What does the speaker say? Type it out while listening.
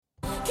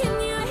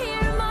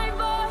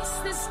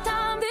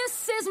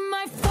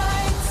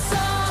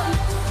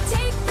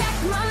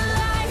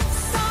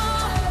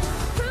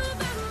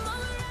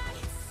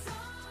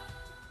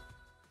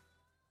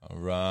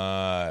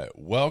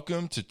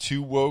Welcome to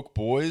Two Woke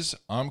Boys.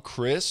 I'm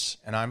Chris.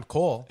 And I'm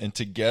Cole. And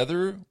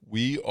together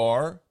we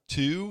are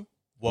Two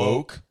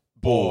Woke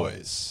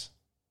Boys.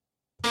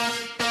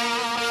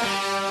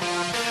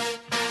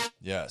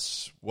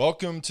 Yes.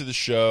 Welcome to the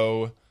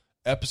show,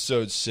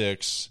 episode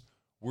 6.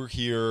 We're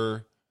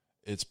here.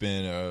 It's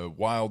been a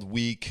wild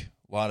week.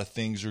 A lot of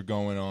things are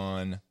going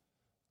on.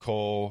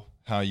 Cole,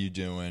 how you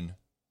doing?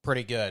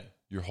 Pretty good.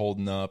 You're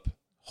holding up?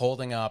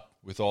 Holding up.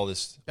 With all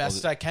this...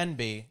 Best I can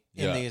be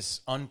in these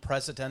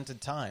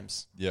unprecedented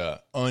times. Yeah.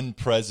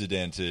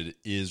 Unprecedented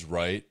is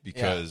right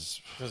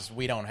because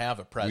we don't have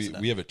a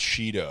president. We have a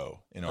Cheeto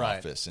in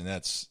office, and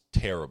that's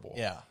terrible.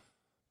 Yeah.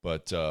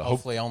 But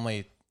hopefully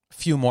only a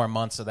few more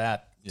months of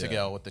that to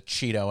go with the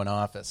Cheeto in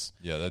office.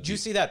 Yeah. Did you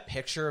see that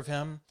picture of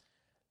him?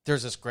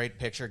 There's this great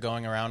picture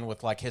going around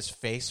with like his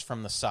face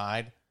from the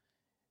side,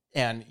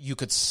 and you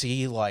could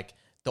see like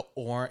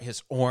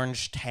his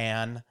orange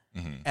tan,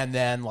 and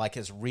then like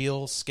his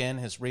real skin,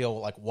 his real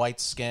like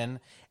white skin,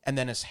 and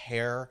then his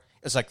hair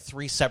is like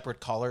 3 separate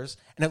colors,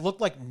 and it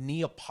looked like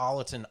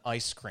Neapolitan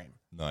ice cream.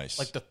 Nice.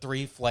 Like the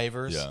 3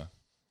 flavors. Yeah.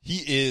 He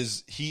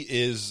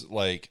is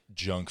like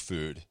junk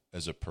food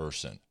as a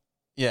person.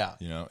 Yeah.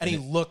 You know? And he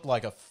looked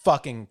like a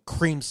fucking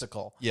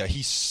creamsicle. Yeah,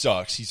 he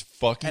sucks. He's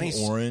fucking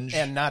orange.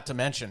 And not to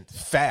mention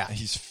fat.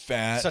 He's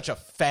fat. Such a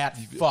fat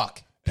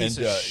fuck. Piece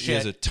of shit. He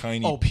has a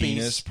tiny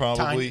penis,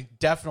 probably.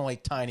 Definitely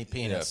tiny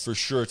penis. Yeah, for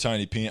sure,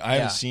 tiny penis. I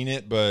haven't seen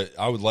it, but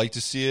I would like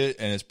to see it,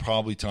 and it's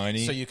probably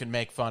tiny. So you can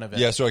make fun of it.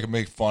 Yeah, so I can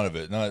make fun of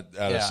it, not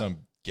out of some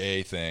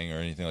gay thing or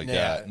anything like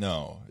that.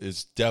 No,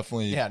 it's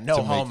definitely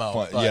no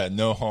homo. Yeah,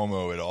 no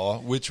homo at all,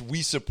 which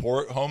we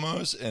support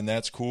homos, and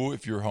that's cool.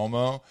 If you're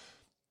homo,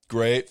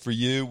 great for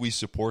you. We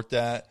support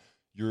that.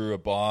 You're a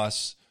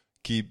boss.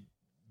 Keep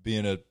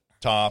being a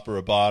top or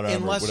a bottom.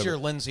 Unless or whatever. you're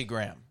Lindsey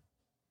Graham.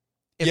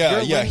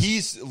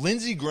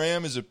 Lindsey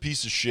Graham is a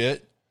piece of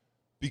shit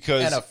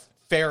because and a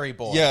fairy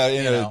boy. Yeah,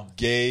 a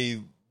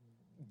gay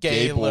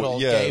little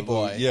gay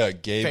boy. Yeah,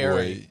 gay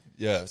fairy boy.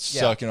 Yeah,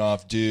 sucking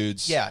off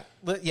dudes. Yeah.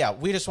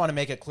 We just want to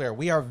make it clear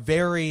we are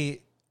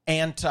very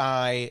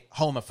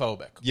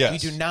anti-homophobic. Yes. We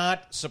do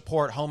not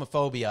support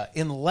homophobia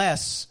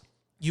unless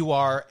you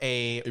are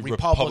a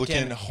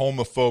Republican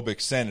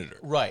homophobic senator.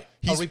 Right.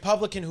 A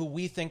Republican who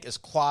we think is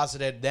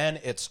closeted. Then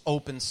it's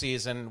open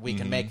season. We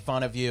can make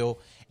fun of you.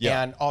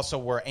 Yeah. And also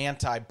we're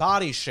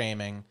anti-body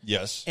shaming.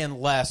 Yes.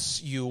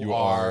 Unless you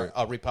are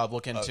a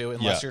Republican too.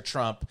 Unless you're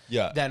Trump.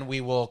 Yeah. Then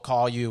we will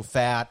call you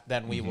fat.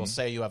 Then we will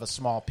say you have a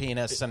small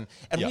penis. And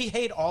we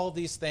hate all of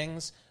these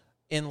things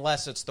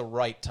unless it's the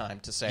right time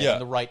to say it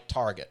and the right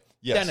target.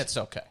 Yes. Then it's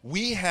okay.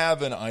 We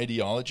have an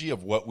ideology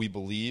of what we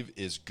believe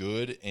is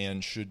good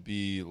and should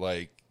be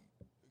like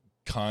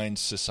kind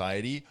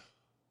society.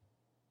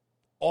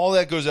 All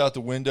that goes out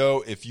the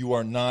window if you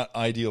are not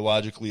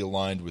ideologically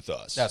aligned with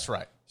us. That's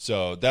right.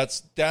 So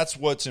that's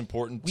what's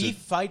important. We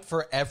fight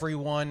for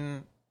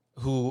everyone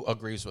who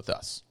agrees with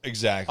us.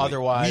 Exactly.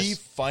 Otherwise, we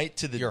fight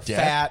to the you're death.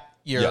 Fat.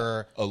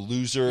 You're a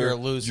loser. You're a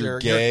loser. You're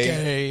gay. You're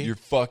gay. You're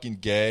fucking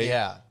gay.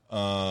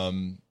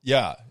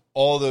 Yeah.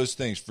 All those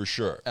things for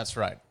sure. That's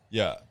right.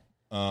 Yeah.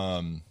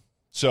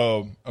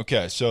 So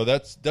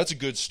that's a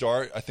good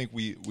start. I think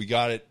we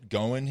got it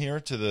going here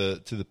to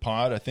the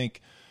pod. I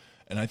think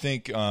we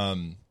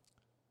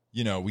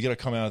got to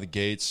come out of the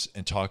gates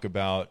and talk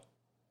about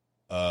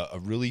a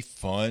really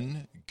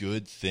fun,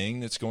 good thing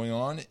that's going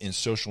on in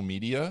social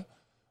media.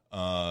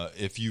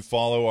 If you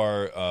follow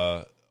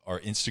our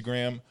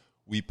Instagram,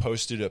 we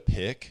posted a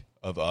pic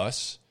of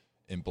us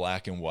in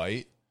black and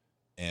white,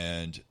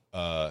 and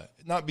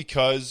not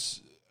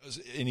because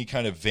any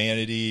kind of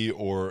vanity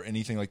or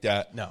anything like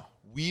that. No.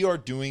 We are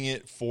doing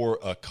it for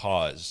a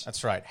cause.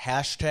 That's right.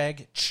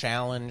 #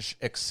 challenge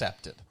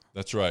accepted.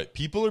 That's right.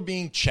 People are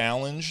being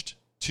challenged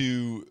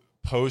to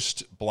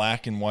post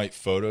black and white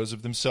photos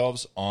of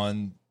themselves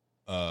on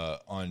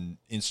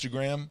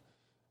Instagram,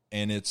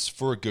 and it's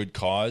for a good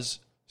cause.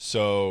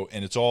 So,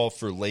 and it's all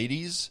for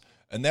ladies,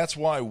 and that's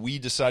why we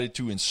decided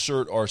to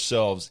insert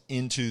ourselves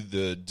into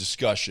the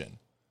discussion.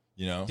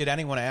 You know, did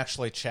anyone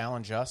actually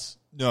challenge us?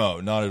 No,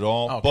 not at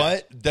all. Okay.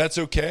 But that's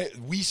okay.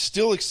 We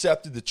still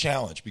accepted the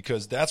challenge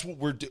because that's what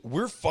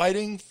we're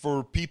fighting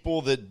for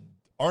people that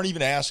aren't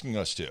even asking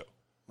us to.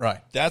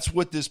 Right. That's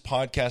what this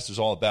podcast is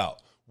all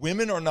about.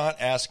 Women are not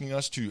asking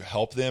us to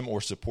help them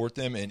or support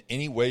them in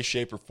any way,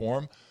 shape, or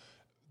form.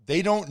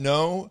 They don't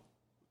know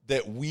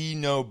that we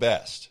know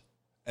best.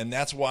 And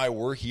that's why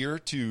we're here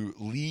to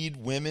lead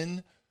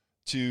women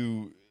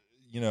to,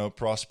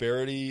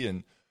 prosperity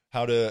and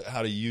how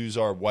to use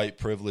our white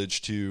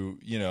privilege to,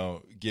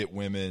 get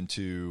women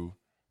to,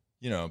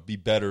 be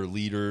better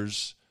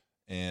leaders.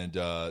 And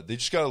they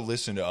just got to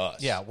listen to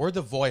us. Yeah, we're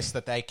the voice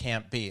that they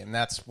can't be. And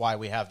that's why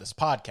we have this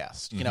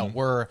podcast.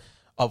 We're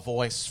a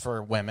voice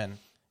for women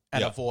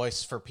and a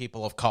voice for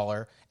people of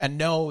color. And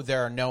no,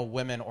 there are no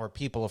women or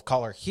people of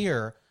color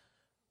here,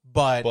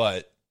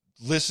 but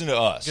listen to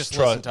us. Just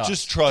trust us.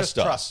 Just trust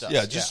us.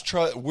 Yeah,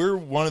 trust. We're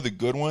one of the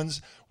good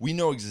ones. We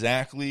know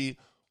exactly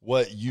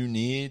what you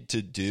need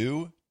to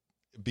do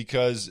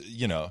because,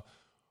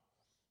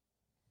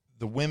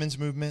 the women's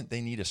movement, they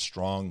need a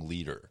strong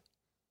leader,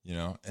 you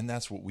know, and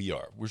that's what we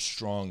are. We're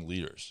strong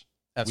leaders.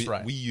 That's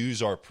right. We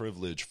use our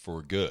privilege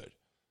for good,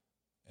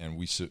 and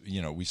we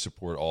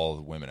support all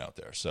the women out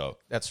there. So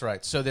that's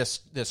right. So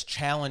this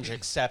challenge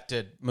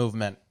accepted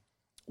movement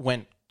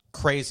went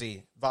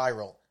crazy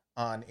viral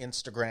on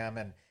Instagram,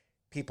 and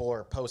people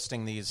are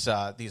posting these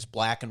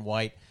black and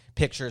white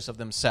pictures of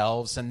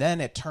themselves, and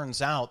then it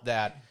turns out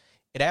that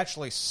it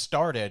actually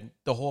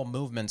the whole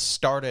movement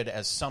started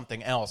as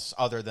something else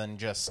other than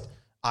just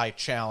I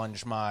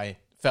challenge my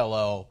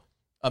fellow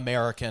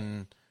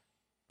American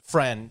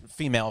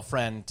female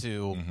friend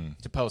to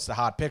post a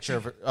hot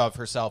picture of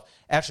herself.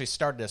 Actually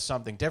started as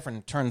something different.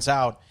 It turns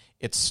out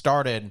it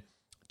started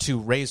to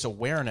raise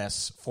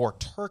awareness for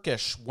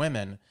Turkish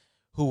women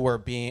who are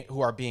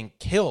being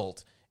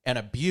killed and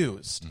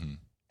abused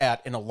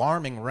at an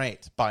alarming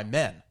rate by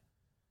men.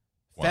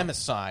 Wow.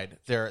 Femicide,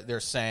 they're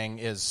saying,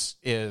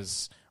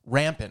 is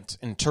rampant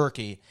in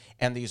Turkey,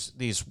 and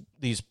these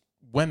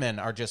women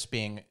are just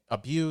being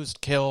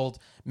abused, killed,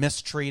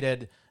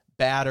 mistreated,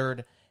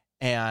 battered,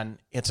 and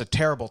it's a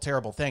terrible,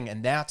 terrible thing.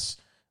 And that's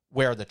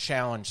where the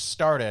challenge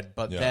started,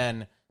 but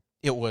then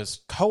it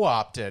was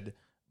co-opted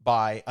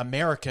by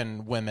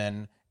American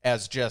women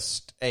as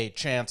just a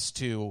chance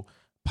to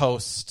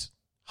post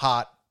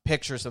hot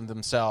pictures of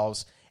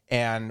themselves,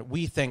 and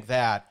we think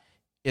that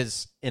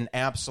is an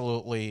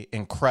absolutely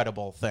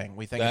incredible thing.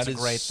 We think it's a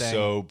great thing.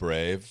 So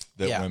brave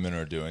that women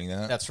are doing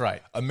that. That's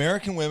right.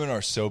 American women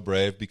are so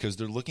brave because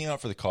they're looking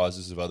out for the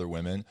causes of other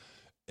women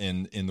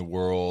in the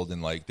world,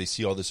 and like they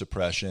see all this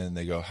oppression, and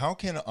they go, how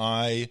can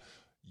I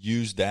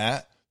use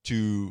that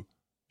to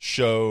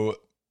show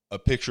a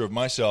picture of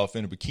myself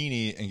in a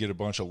bikini and get a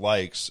bunch of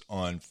likes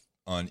on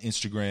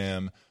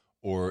Instagram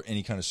or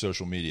any kind of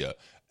social media?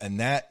 And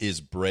that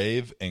is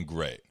brave and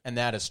great. And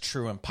that is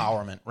true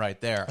empowerment right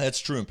there. That's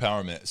true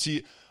empowerment.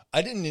 See,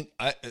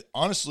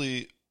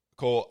 honestly,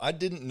 Cole, I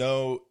didn't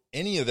know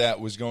any of that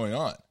was going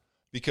on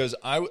because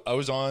I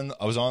was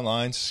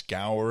online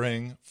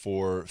scouring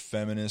for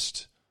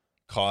feminist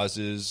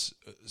causes.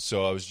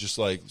 So I was just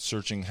like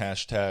searching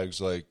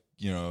hashtags like,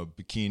 you know,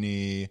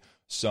 bikini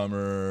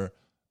summer,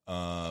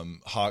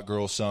 hot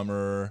girl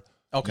summer.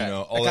 Okay. You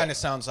know, it kind of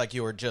sounds like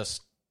you were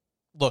just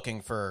looking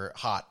for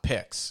hot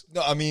pics.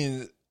 No, I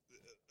mean,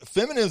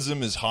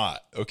 feminism is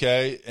hot,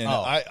 okay? And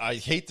I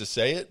hate to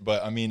say it,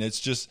 but I mean, it's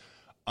just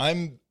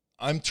I'm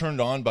turned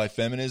on by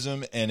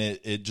feminism, and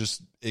it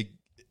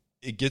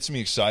gets me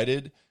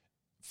excited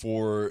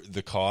for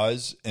the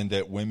cause, and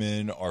that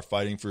women are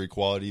fighting for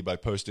equality by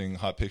posting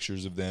hot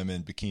pictures of them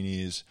in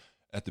bikinis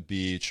at the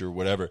beach or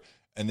whatever,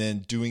 and then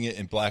doing it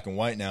in black and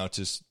white now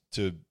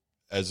to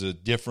as a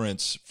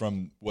difference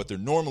from what they're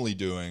normally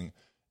doing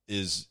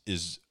is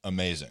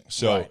amazing.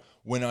 So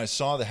when I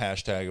saw the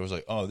hashtag, I was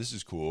like, oh, this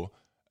is cool.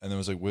 And then it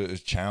was like, what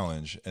is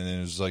challenge? And then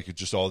it was like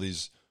just all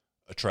these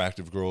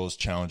attractive girls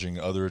challenging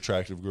other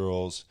attractive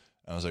girls.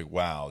 And I was like,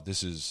 wow,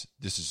 this is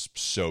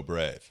so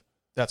brave.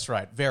 That's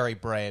right. Very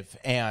brave.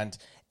 And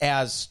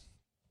as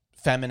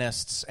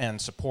feminists and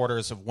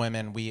supporters of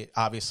women, we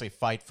obviously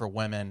fight for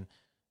women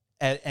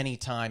at any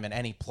time and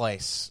any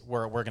place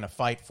where we're going to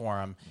fight for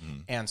them.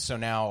 And so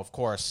now, of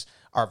course,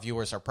 our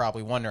viewers are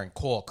probably wondering,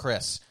 cool,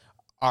 Chris,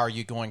 are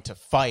you going to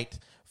fight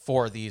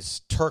for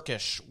these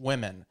Turkish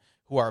women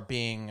who are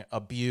being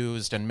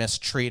abused and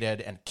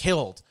mistreated and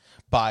killed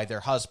by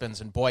their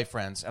husbands and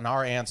boyfriends? And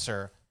our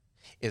answer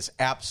is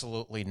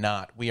absolutely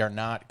not. We are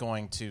not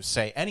going to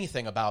say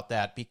anything about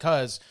that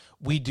because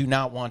we do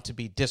not want to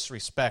be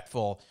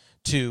disrespectful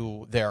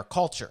to their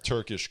culture.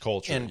 Turkish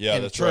culture. In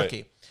that's Turkey,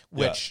 right.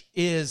 Which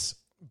is,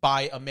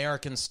 by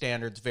American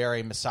standards,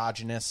 very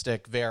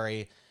misogynistic,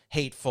 very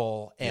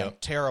hateful and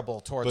terrible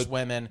towards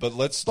women. But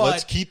let's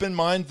keep in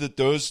mind that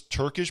those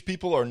Turkish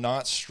people are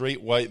not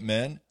straight white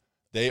men.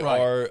 They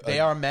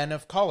are men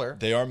of color.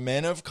 They are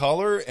men of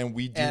color, and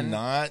we do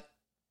not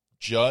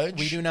judge.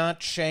 We do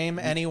not shame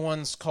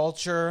anyone's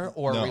culture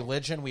or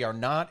religion. We are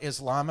not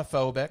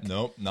Islamophobic.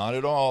 Nope, not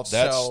at all.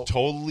 That's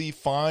totally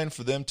fine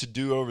for them to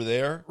do over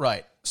there.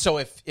 Right. So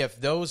if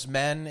those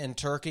men in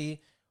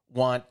Turkey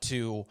want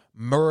to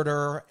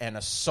murder and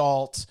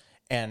assault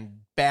and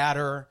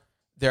batter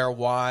their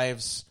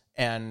wives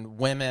and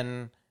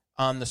women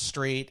on the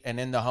street and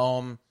in the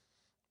home,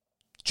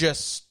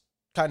 just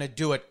kind of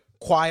do it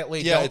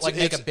quietly. Don't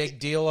make a big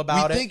deal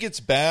about it. We think it's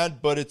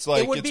bad, but it's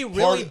like it would be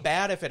really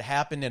bad if it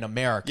happened in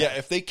America. Yeah,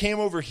 if they came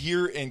over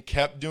here and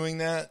kept doing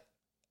that,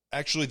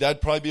 actually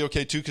that'd probably be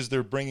okay too, because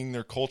they're bringing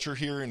their culture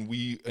here, and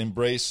we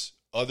embrace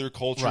other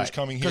cultures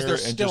coming here.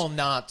 Because they're still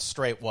not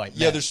straight white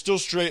men. Yeah, they're still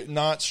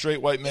not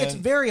straight white men. It's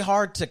very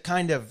hard to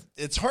kind of...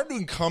 It's hard to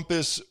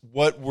encompass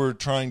what we're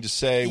trying to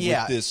say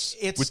with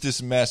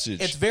this message.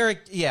 It's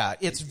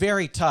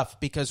very tough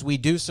because we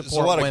do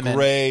support women. There's a lot of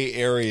gray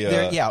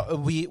area.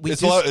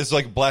 It's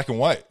like a black and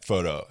white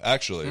photo,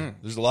 actually.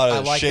 There's a lot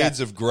of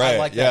shades of gray. I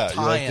like that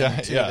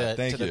tie-in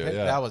thank you.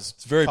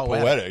 It's very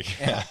poetic.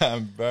 Yeah.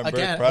 I'm very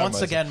proud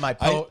of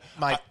myself.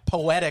 My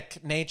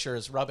poetic nature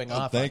is rubbing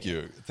off. Thank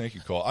you,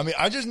 Cole. I mean,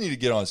 I just need to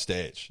get on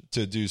stage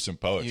to do some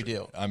poetry. You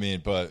do. I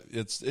mean, but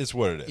it's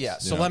what it is. Yeah.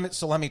 So you know?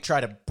 let me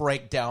try to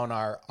break down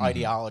our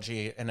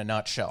ideology in a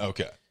nutshell.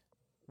 Okay.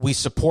 We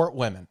support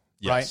women,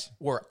 Yes. right?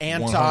 We're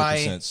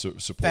 100%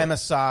 support.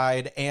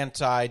 anti-femicide,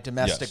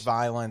 anti-domestic Yes.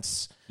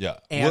 violence. Yeah.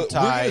 We're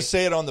Anti- going to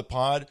say it on the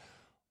pod.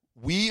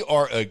 We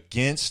are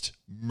against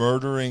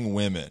murdering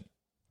women.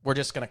 We're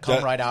just going to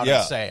come right out yeah.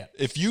 and say it.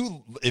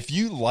 If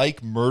you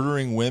like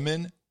murdering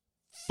women,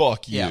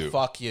 fuck you. Yeah,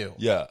 fuck you.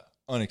 Yeah,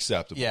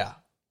 unacceptable. Yeah.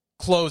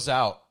 Close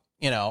out.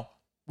 You know,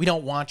 we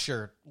don't want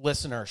your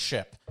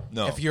listenership.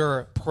 No. If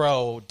you're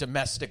pro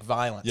domestic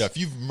violence. Yeah, if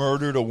you've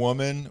murdered a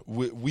woman,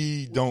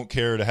 we don't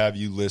care to have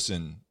you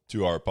listen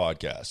to our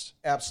podcast.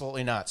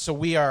 Absolutely not. So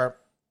we are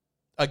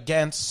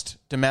against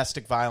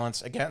domestic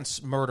violence,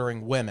 against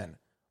murdering women.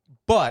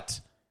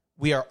 But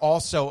we are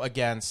also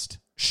against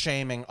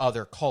shaming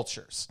other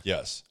cultures.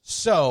 Yes.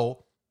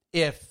 So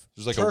if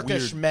There's like a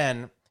Turkish weird-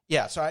 men,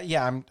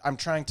 I'm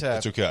trying to,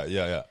 It's okay.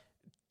 Yeah.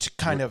 to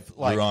kind of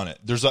like, You're on it.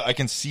 I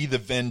can see the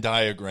Venn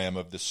diagram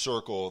of the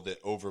circle that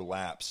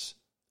overlaps.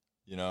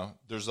 You know,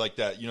 there's like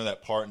that, you know,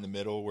 that part in the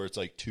middle where it's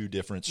like two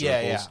different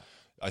circles. Yeah.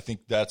 I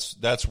think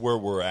that's where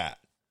we're at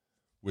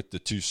with the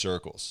two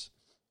circles.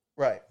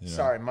 right. Yeah.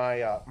 Sorry,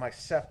 my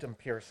septum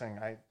piercing.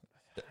 I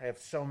have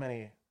so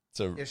many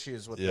So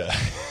issues with yeah,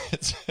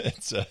 it.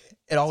 it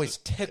It always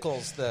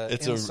tickles the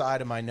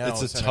inside of my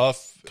nose. it's a and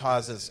tough. it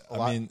causes a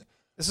lot. I mean,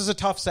 this is a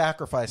tough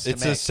sacrifice to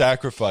it's make. a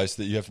sacrifice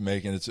that you have to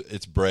make, and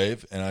it's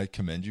brave, and I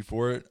commend you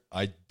for it.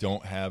 I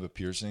don't have a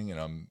piercing, and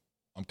I'm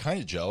kind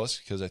of jealous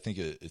because I think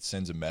it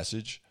sends a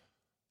message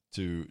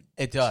to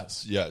It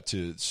does.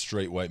 to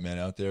straight white men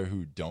out there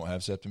who don't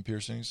have septum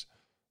piercings.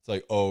 It's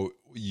like, oh,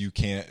 you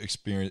can't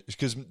experience,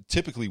 because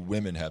typically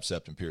women have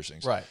septum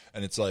piercings, Right.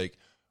 And it's like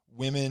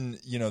women,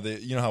 you know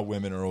how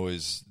women are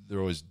always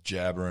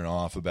jabbering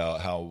off about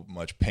how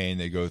much pain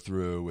they go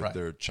through with Right.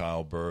 their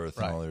childbirth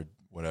Right. and all their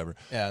whatever.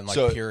 Yeah, and like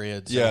So-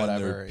 periods yeah, or and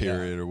whatever. their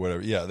period or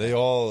whatever. Yeah, they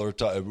all are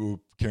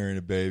carrying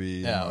a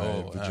baby, Yeah,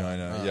 and a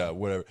vagina, yeah.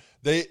 whatever.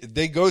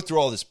 They go through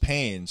all this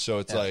pain, so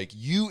it's Yeah. like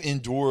you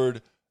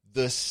endured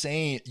the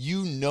same.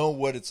 You know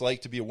what it's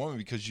like to be a woman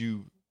because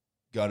you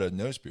got a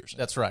nose piercing.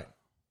 That's right.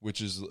 Which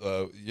is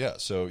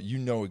so you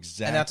know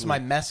exactly. And that's my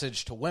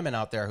message to women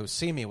out there who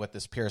see me with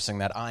this piercing,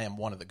 that I am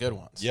one of the good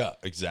ones. Yeah,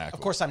 exactly.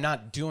 Of course, I'm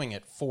not doing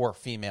it for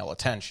female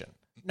attention.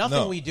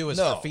 Nothing we do is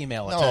for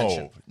female no,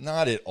 attention.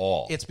 not at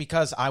all. It's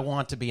because I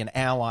want to be an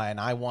ally and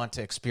I want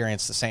to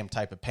experience the same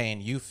type of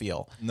pain you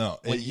feel No,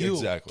 when you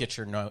exactly. get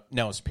your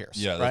nose pierced.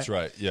 Yeah, that's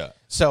right. Yeah,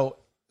 So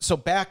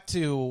back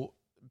to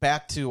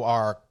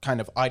our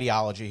kind of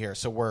ideology here.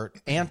 So we're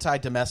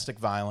anti-domestic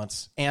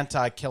violence,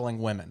 anti-killing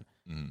women,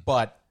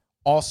 but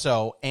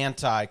also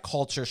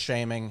anti-culture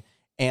shaming,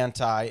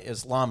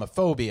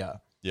 anti-Islamophobia.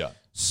 yeah,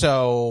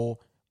 So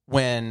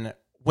when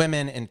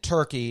women in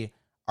Turkey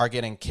are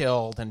getting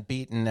killed and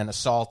beaten and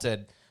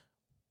assaulted,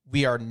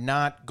 we are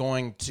not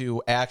going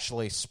to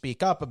actually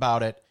speak up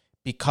about it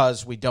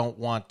because we don't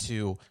want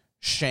to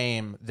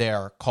shame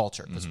their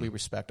culture, because we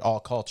respect all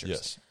cultures.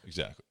 yes,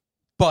 exactly.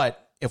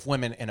 But if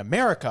women in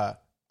America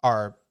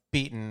are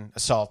beaten,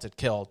 assaulted,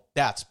 killed,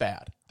 that's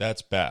bad.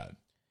 That's bad.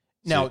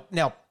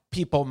 Now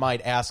people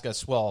might ask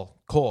us, well,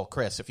 cool,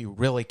 Chris, if you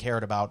really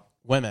cared about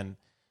women,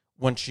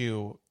 wouldn't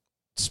you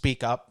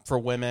speak up for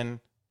women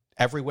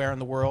everywhere in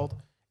the world?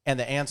 And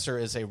the answer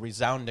is a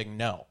resounding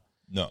no.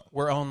 No,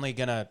 We're only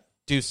going to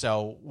do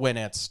so when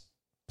it's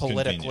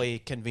politically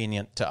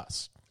convenient to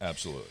us.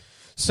 absolutely.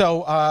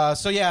 So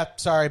yeah,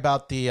 sorry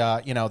about the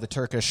the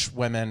Turkish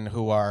women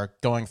who are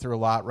going through a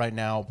lot right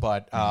now,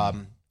 but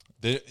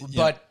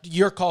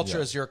your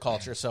culture is your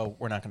culture, so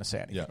we're not going to say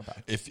anything about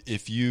it.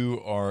 If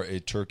you are a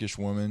Turkish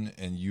woman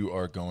and you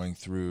are going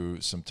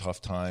through some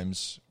tough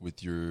times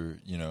with your,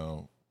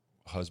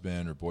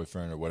 husband or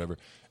boyfriend or whatever,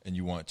 and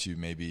you want to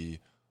maybe,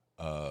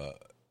 I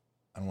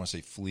don't want to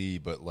say flee,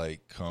 but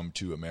like come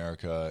to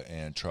America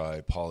and try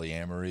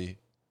polyamory,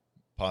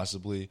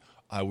 possibly,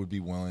 I would be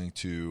willing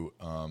to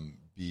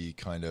be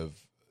kind of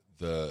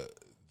the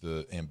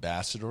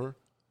ambassador.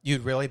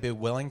 You'd really be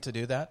willing to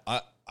do that?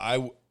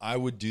 I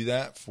would do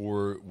that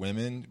for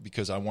women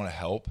because I want to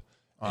help.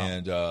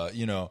 And,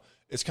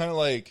 it's kind of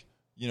like,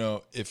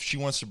 if she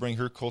wants to bring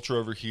her culture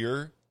over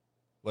here,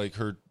 like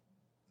her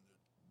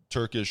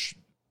Turkish,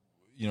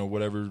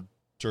 whatever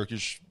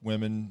Turkish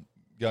women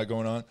got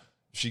going on,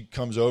 if she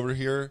comes over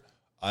here,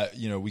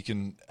 we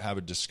can have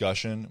a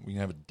discussion. We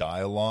can have a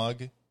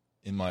dialogue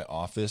in my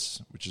office,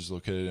 which is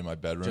located in my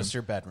bedroom. Just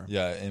your bedroom.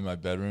 Yeah, in my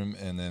bedroom.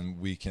 And then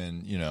we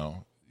can,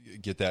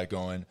 get that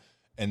going.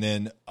 And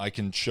then I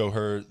can show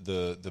her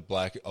the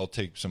black. I'll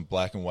take some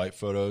black and white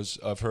photos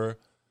of her,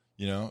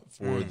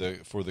 for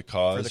the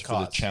cause, for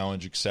the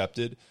challenge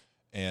accepted,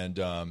 and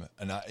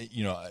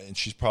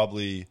she's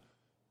probably,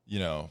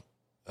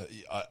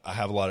 I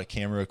have a lot of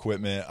camera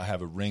equipment. I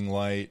have a ring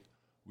light.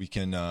 We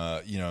can,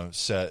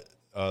 set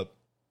up.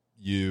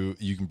 You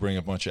can bring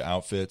a bunch of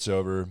outfits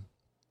over, and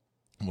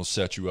we'll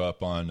set you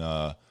up on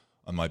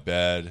my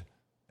bed,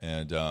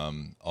 and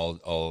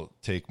I'll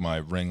take my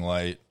ring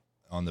light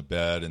on the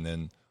bed, and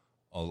then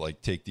I'll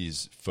like take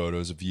these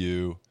photos of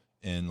you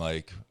in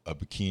like a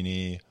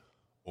bikini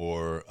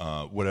or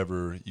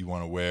whatever you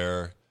want to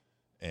wear,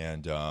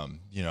 and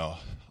you know,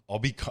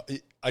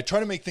 I try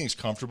to make things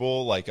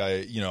comfortable. Like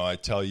I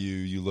tell you,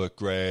 you look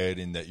great,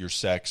 and that you're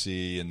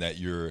sexy, and that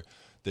you're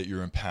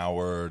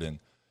empowered, and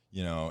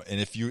you know, and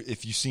if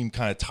you seem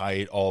kind of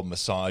tight, I'll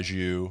massage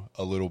you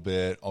a little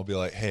bit. I'll be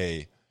like,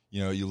 hey,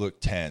 you know, you look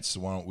tense.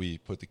 So why don't we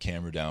put the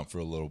camera down for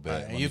a little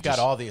bit? Right. You've got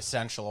all the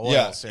essential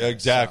oils. Yeah, here,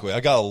 exactly. so.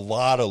 I got a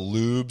lot of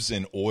lubes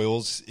and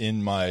oils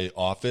in my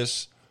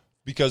office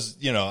because,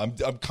 you know,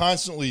 I'm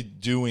constantly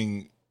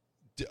doing.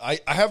 I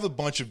have a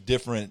bunch of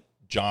different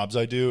jobs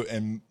I do,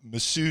 and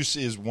masseuse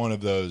is one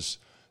of those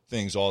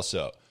things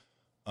also.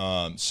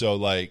 So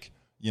like,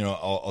 you know,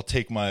 I'll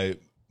take my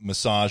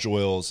massage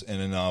oils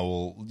and then I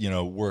will, you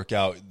know, work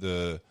out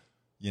the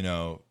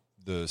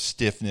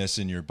stiffness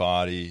in your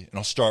body, and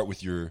I'll start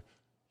with your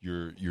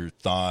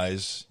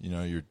thighs, you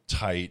know, your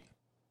tight,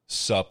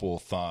 supple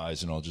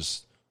thighs, and I'll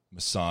just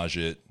massage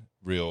it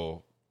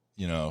real,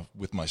 you know,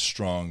 with my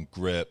strong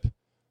grip,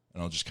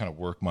 and I'll just kind of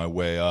work my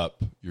way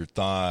up your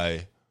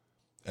thigh,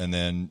 and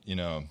then, you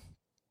know,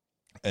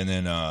 and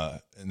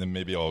then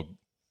maybe I'll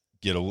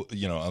get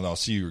you know, and I'll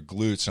see your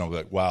glutes, and I'll be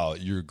like, wow,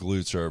 your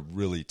glutes are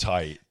really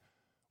tight.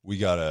 We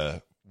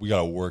gotta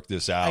work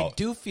this out. I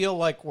do feel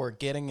like we're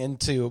getting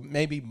into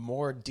maybe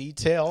more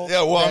detail.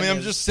 Yeah, well, I mean,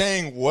 I'm just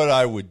saying what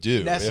I would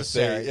do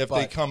necessary, if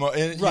they come up.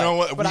 And right, you know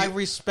what? But I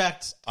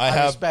respect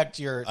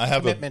your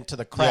commitment to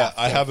the craft.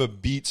 Yeah, I have a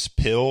Beats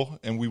pill,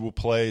 and we will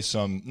play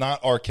some, not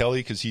R.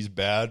 Kelly because he's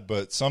bad,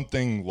 but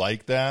something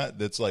like that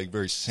that's like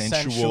very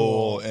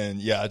sensual.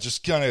 And yeah,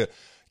 just kind of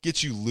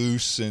gets you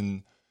loose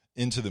and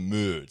into the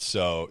mood.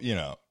 So, you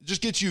know,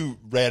 just get you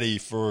ready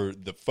for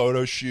the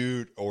photo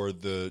shoot or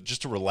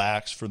just to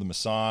relax for the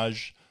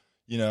massage,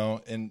 you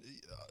know, and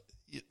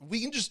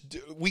we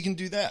can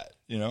do that,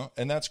 you know,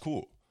 and that's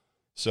cool.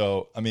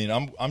 So, I mean,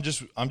 I'm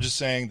just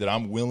saying that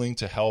I'm willing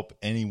to help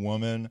any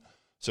woman.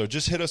 So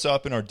just hit us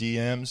up in our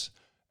DMs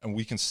and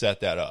we can set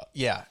that up.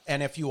 Yeah.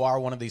 And if you are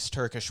one of these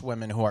Turkish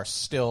women who are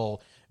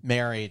still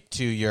married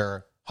to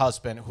your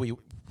husband,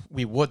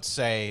 we would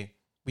say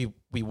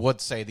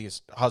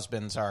these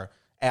husbands are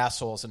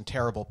assholes and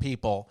terrible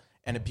people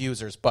and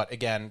abusers, but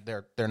again,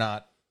 they're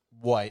not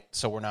white,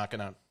 so we're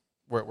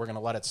gonna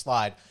let it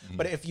slide. Mm-hmm.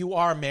 But if you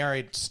are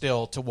married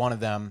still to one of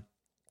them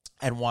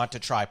and want to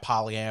try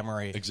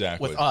polyamory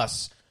with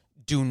us,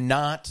 do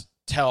not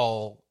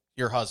tell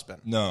your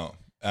husband. No,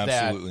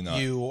 absolutely that not.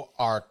 You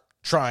are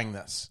trying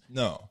this.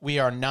 No, we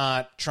are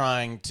not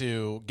trying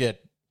to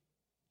get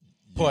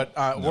put.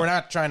 No. We're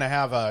not trying to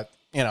have a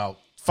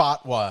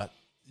fatwa.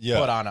 Yeah.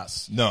 Put on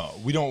us. No,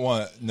 we don't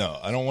want. No,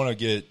 I don't want to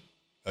get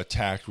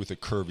attacked with a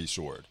curvy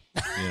sword.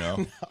 You know.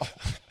 No.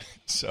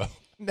 So.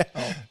 No.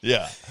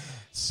 Yeah.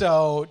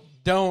 So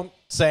don't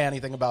say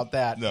anything about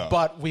that. No.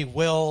 But we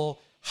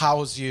will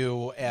house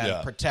you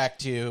and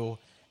protect you,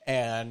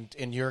 and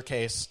in your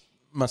case,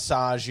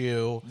 massage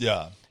you.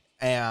 Yeah.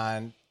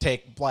 And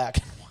take black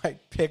and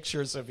white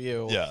pictures of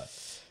you. Yeah.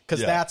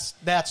 Because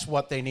that's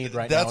what they need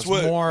right now. It's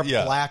more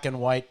black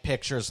and white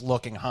pictures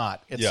looking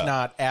hot. It's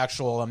not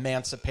actual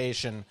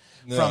emancipation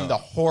from the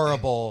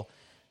horrible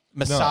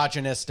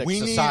misogynistic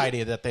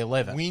society that they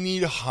live in. We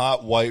need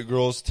hot white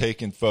girls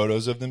taking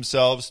photos of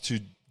themselves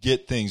to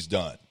get things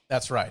done.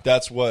 That's right.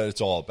 That's what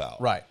it's all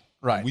about. Right.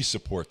 We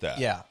support that.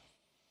 Yeah.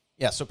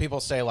 Yeah. So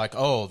people say like,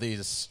 oh,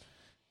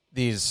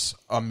 these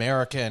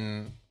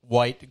American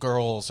white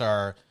girls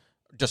are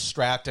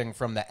distracting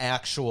from the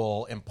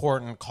actual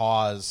important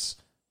cause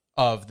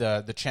of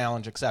the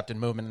challenge accepted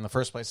movement in the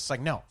first place. It's like,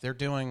 no, they're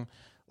doing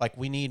like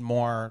we need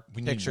more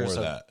pictures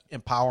of that.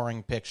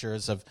 Empowering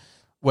pictures of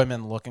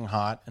women looking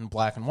hot in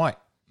black and white.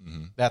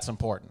 Mm-hmm. That's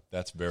important.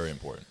 That's very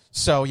important.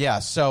 So yeah,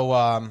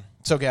 so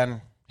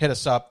again, hit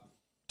us up,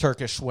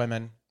 Turkish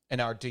women in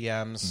our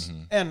DMs,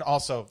 and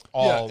also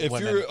all if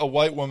women. you're a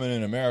white woman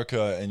in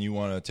America and you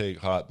want to take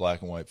hot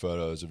black and white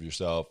photos of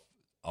yourself,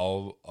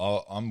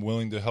 I'm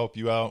willing to help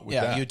you out with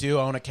that. Yeah, you do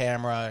own a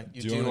camera.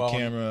 You do own a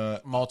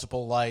camera,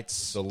 multiple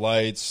lights. The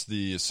lights,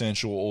 the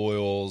essential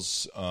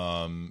oils.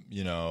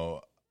 You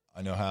know,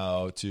 I know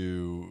how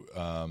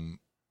to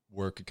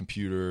work a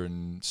computer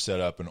and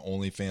set up an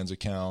OnlyFans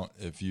account.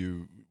 If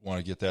you want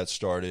to get that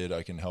started,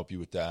 I can help you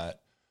with that.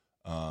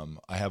 I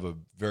have a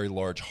very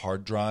large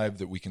hard drive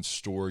that we can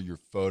store your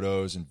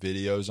photos and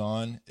videos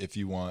on. If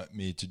you want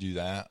me to do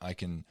that, I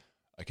can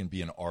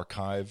be an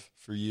archive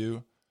for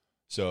you.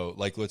 So,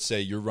 like, let's say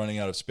you're running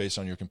out of space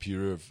on your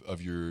computer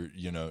of your,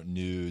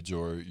 nudes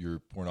or your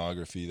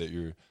pornography that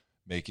you're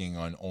making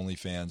on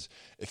OnlyFans.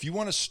 If you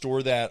want to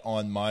store that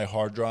on my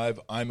hard drive,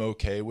 I'm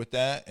okay with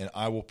that, and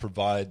I will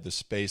provide the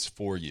space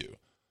for you.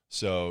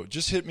 So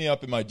just hit me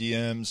up in my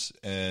DMs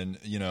and,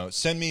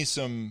 send me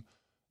some,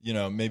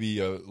 maybe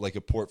like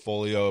a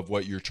portfolio of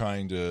what you're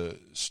trying to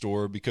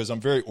store, because I'm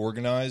very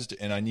organized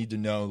and I need to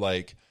know,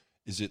 like,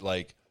 is it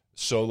like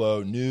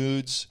solo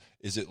nudes?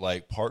 Is it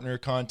like partner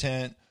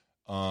content?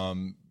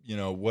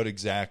 What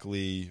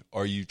exactly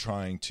are you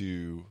trying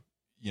to,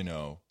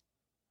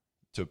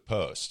 to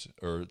post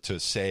or to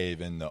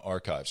save in the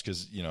archives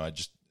because I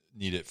just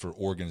need it for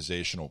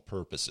organizational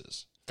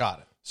purposes. Got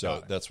it.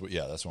 So that's what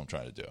I'm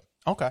trying to do.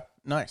 Okay,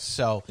 nice.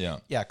 So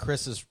yeah,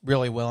 Chris is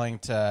really willing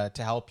to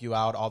help you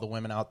out. All the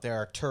women out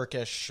there,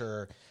 Turkish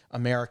or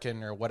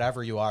American or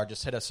whatever you are,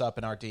 just hit us up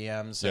in our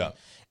DMs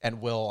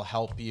and we'll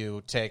help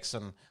you take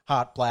some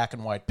hot black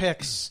and white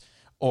pics,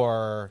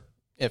 or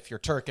if you're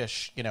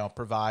Turkish,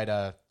 provide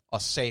a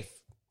safe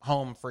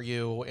home for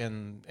you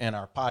in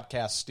our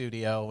podcast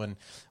studio, and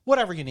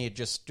whatever you need,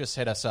 just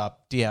hit us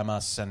up, DM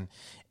us,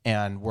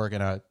 and we're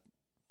gonna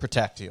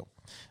protect you.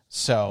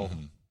 So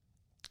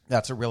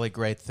that's a really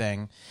great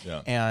thing.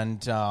 Yeah.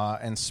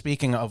 And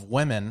speaking of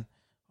women,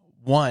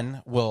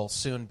 one will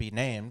soon be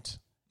named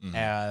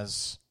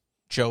as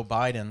Joe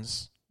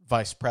Biden's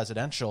vice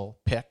presidential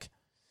pick.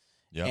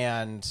 Yep.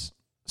 And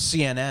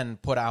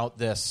CNN put out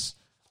this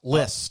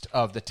list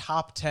of the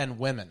top 10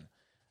 women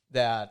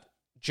that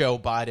Joe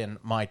Biden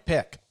might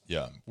pick.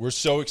 Yeah. We're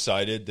so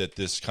excited that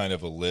this kind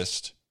of a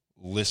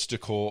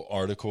listicle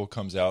article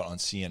comes out on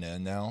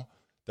CNN now.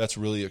 That's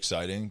really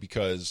exciting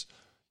because,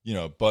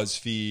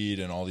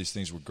 BuzzFeed and all these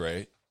things were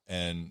great.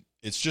 And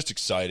it's just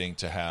exciting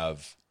to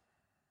have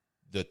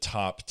the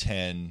top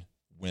 10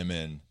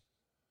 women.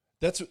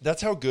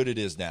 That's how good it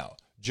is now.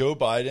 Joe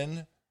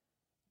Biden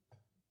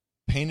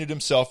painted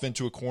himself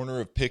into a corner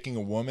of picking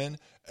a woman,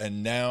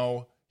 and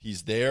now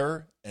he's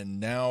there, and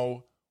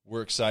now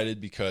we're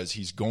excited because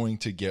he's going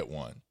to get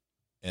one.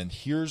 And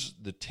here's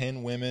the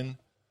 10 women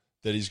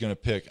that he's going to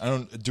pick.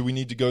 Do we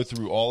need to go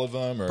through all of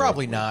them? Or,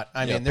 probably not.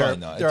 I mean, probably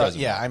not. It doesn't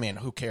matter. I mean,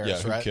 who cares,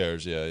 yeah, right? Who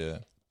cares? Yeah.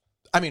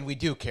 I mean, we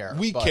do care.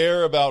 We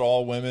care about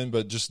all women,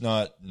 but just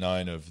not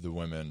 9 of the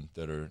women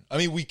that are... I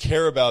mean, we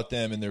care about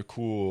them, and they're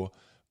cool,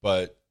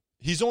 but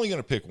he's only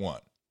going to pick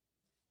one.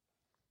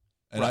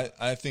 And right.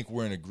 I think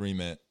we're in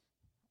agreement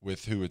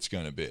with who it's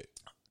going to be.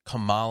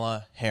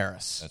 Kamala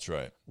Harris. That's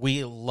right.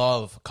 We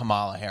love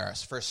Kamala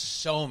Harris for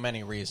so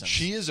many reasons.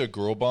 She is a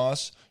girl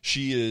boss.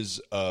 She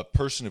is a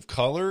person of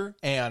color.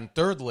 And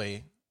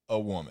thirdly, a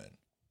woman.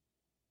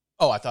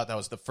 Oh, I thought that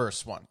was the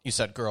first one. You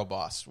said girl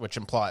boss, which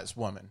implies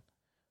woman.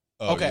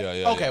 Oh,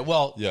 okay. Yeah, okay,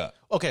 well, yeah.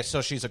 Okay,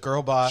 so she's a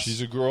girl boss.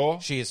 She's a girl.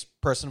 She's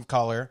person of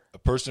color. A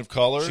person of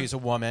color. She's a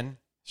woman.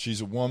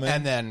 She's a woman.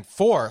 And then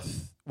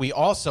fourth, we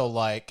also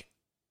like...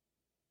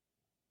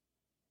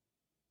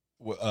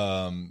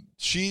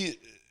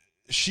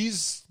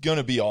 She's going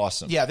to be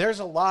awesome. Yeah, there's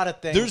a lot of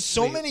things. There's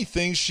so many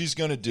things she's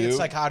going to do. It's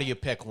like, how do you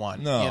pick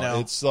one? No,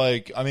 it's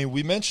like, I mean,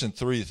 we mentioned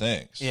 3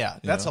 things. Yeah,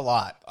 that's a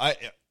lot.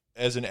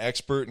 As an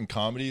expert in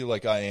comedy,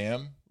 like I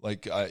am,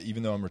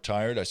 even though I'm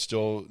retired, I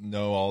still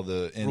know all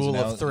the ins Rule and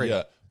outs. of 3.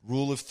 Yeah,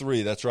 rule of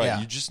 3. That's right.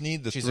 Yeah. You just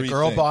need the she's 3 She's a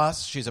girl things.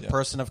 boss. She's a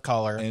person of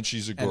color. And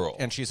she's a girl.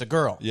 And she's a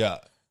girl. Yeah.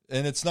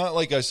 And it's not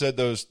like I said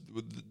those...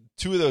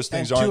 2 of those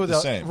things aren't the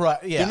same.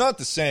 Right, yeah. They're not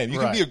the same. You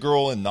can be a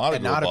girl and not a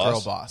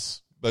girl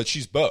boss. But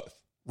she's both.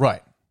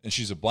 Right. And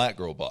she's a black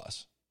girl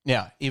boss.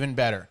 Yeah, even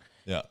better.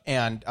 Yeah.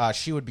 And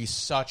she would be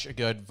such a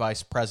good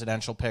vice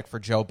presidential pick for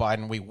Joe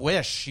Biden. We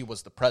wish she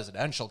was the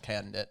presidential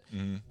candidate.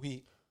 Mm-hmm.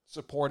 We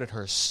supported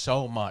her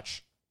so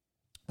much.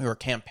 We were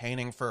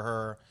campaigning for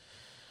her.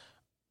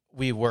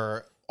 We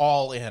were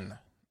all in.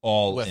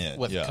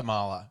 With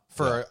Kamala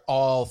for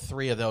all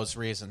 3 of those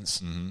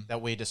reasons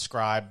that we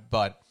described.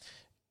 But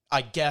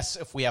I guess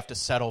if we have to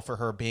settle for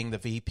her being the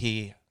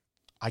VP,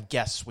 I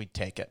guess we'd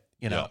take it.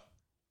 Yeah.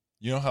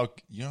 You know how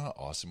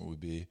awesome it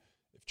would be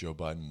if Joe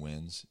Biden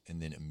wins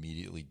and then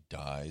immediately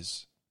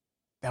dies.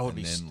 That would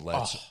be. And then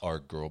lets our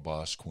girl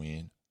boss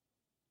queen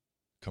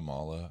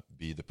Kamala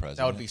be the president.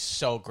 That would be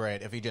so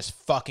great if he just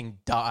fucking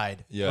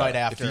died right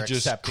after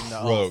accepting the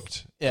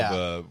oath.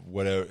 Yeah.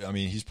 Whatever. I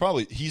mean,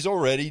 he's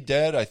already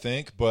dead, I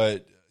think.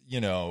 But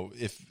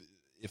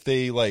if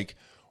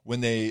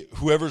they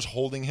whoever's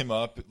holding him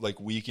up, like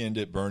Weekend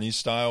at Bernie's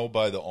style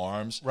by the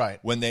arms, right?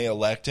 When they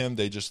elect him,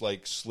 they just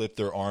slip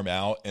their arm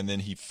out, and then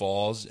he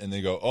falls, and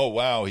they go, "Oh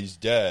wow, he's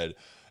dead."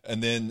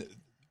 And then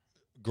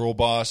girl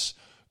boss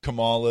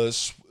Kamala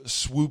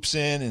swoops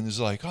in and is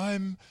like,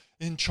 "I'm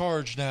in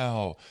charge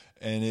now,"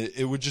 and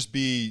it would just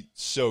be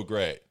so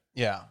great.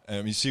 Yeah.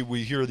 And you see,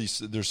 we hear these.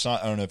 There's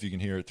I don't know if you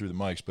can hear it through the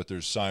mics, but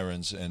there's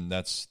sirens, and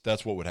that's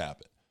what would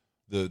happen.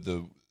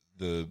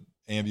 The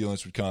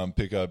ambulance would come,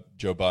 pick up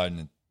Joe Biden,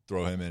 and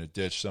throw him in a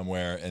ditch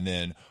somewhere, and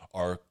then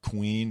our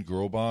queen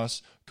girl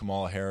boss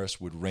Kamala Harris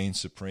would reign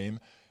supreme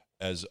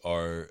as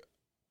the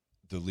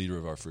leader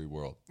of our free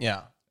world.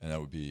 Yeah, and that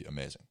would be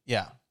amazing.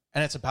 Yeah,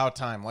 and it's about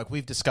time. Like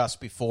we've discussed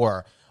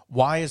before,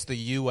 why is the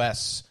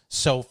U.S.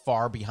 so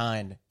far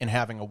behind in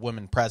having a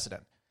woman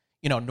president?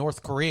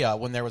 North Korea,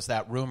 when there was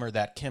that rumor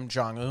that Kim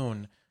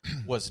Jong-un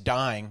was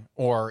dying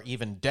or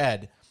even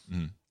dead,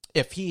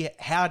 if he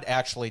had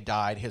actually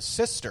died, his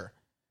sister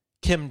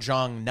Kim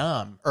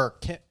Jong-nam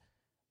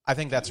I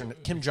think that's her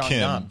Kim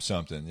Jong-nam. Kim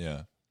something,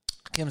 yeah.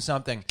 Kim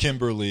something.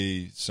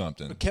 Kimberly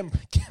something.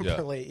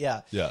 Kimberly,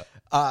 yeah. Yeah.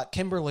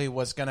 Kimberly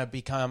was going to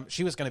be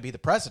the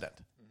president.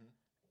 Mm-hmm.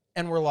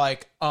 And we're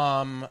like,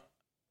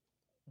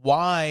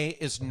 why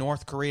is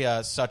North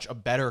Korea such a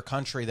better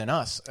country than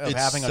us of It's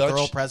having a such-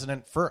 girl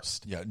president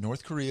first? Yeah,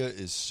 North Korea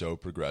is so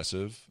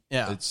progressive.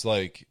 Yeah. It's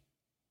like,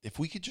 if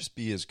we could just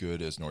be as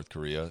good as North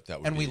Korea, that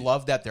would And be. we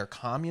love that they're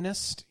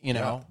communist, you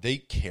Yeah, know? they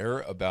care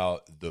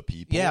about the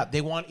people. Yeah,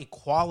 they want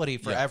equality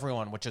for Yeah.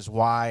 everyone, which is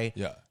why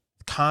Yeah.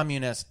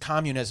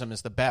 communism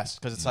is the best,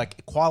 because it's like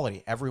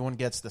equality. Everyone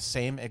gets the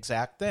same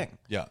exact thing.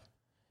 Yeah.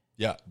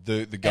 Yeah.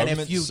 The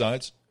government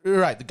decides.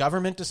 Right, the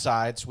government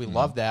decides. We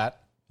love that.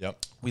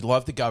 Yep. We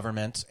love the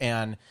government,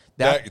 and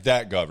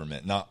That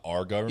government, not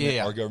our government. Yeah,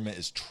 yeah. Our government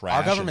is trash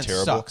our government and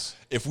terrible. sucks.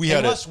 If we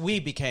had unless we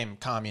became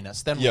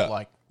communist, then we're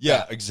like,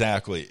 yeah,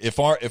 exactly. If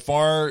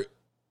our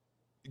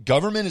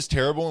government is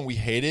terrible and we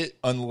hate it,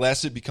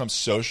 unless it becomes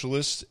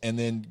socialist and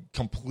then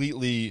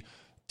completely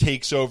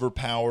takes over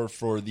power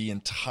for the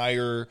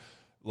entire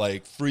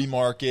like free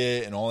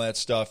market and all that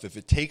stuff. If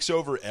it takes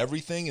over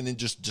everything and then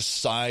just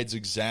decides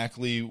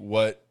exactly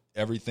what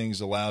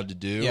everything's allowed to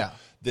do, Yeah.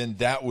 then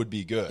that would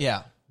be good.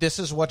 yeah, this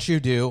is what you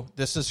do.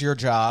 This is your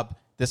job.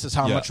 This is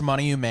how Yeah. much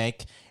money you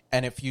make.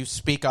 And if you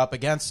speak up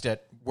against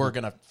it, we're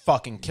going to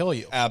fucking kill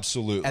you.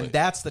 Absolutely. And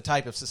that's the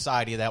type of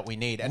society that we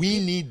need. And we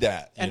need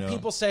that. And you know?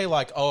 people say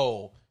like,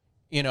 oh,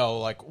 you know,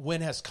 like when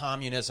has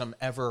communism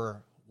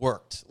ever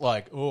worked?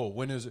 Like, oh,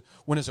 when has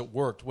it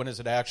worked? When has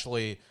it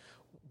actually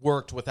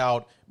worked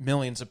without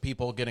millions of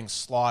people getting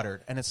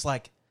slaughtered? And it's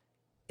like,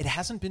 it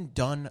hasn't been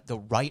done the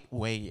right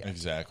way yet.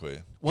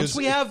 Exactly. Once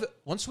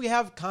 'Cause we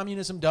have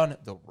communism done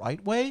the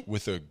right way,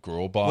 with a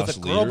girl boss with a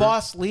leader, girl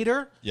boss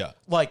leader, Yeah.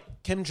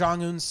 like Kim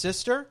Jong Un's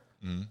sister,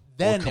 then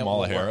Or it will Kamala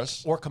work.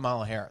 Harris. Or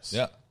Kamala Harris.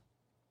 Yeah.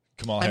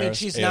 Kamala I mean, Harris,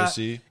 she's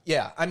AOC. not.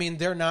 Yeah, I mean,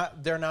 they're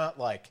not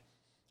like.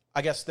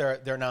 I guess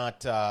they're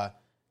not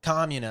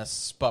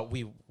communists, but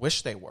we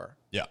wish they were.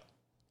 Yeah.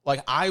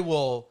 Like, I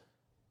will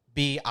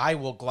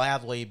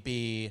gladly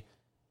be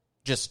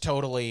just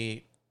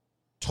totally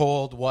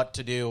told what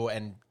to do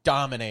and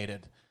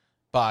dominated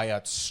by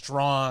a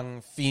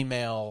strong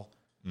female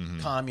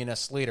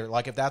communist leader.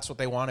 Like, if that's what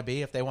they want to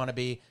be, if they want to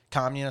be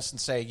communists and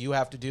say, you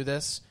have to do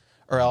this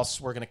or else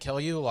we're going to kill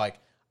you, like,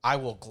 I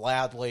will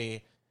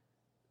gladly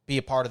be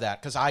a part of that,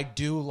 because I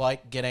do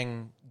like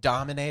getting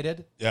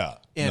dominated Yeah.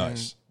 in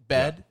Nice.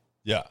 bed.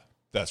 Yeah.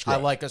 That's great. I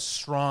like a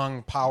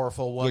strong,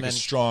 powerful woman like a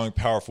strong,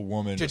 powerful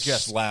woman to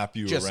just slap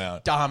you just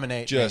around.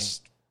 dominate me.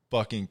 Just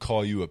fucking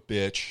call you a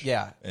bitch.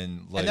 Yeah.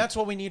 And like, And that's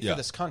what we need yeah. for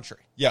this country.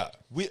 Yeah.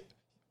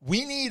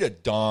 We need a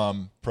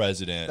Dom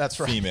president. That's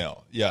right.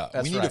 Female. Yeah.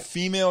 That's we need a right.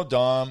 female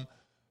Dom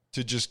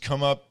to just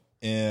come up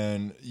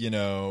and,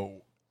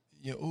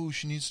 oh,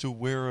 she needs to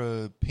wear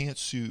a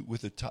pantsuit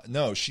with a tie.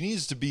 No, she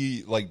needs to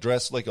be like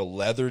dressed like a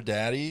leather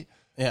daddy.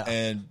 Yeah.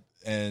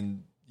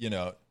 And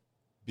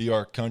be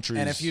our country's.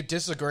 And if you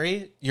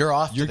disagree, you're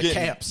off to the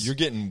camps. You're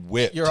getting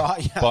whipped You're off-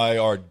 yeah. by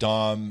our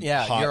Dom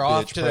yeah, hot you're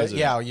off bitch to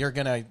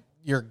president.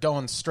 you're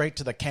going straight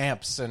to the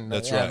camps, and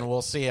That's and right.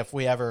 we'll see if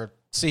we ever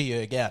see you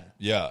again.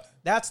 Yeah.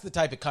 That's the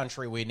type of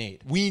country we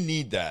need. We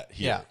need that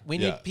here. Yeah, we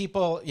need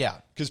people. Yeah,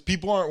 because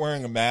people aren't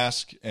wearing a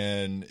mask,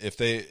 and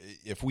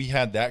if we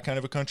had that kind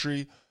of a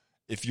country,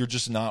 if you're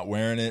just not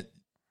wearing it,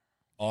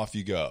 off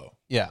you go.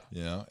 yeah,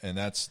 And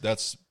that's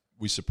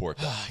we support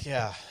that.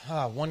 yeah.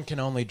 One can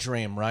only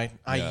dream, right?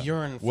 I Yeah.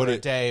 yearn for a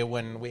day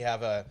when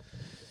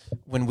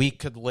we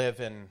could live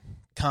in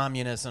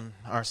communism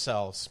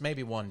ourselves.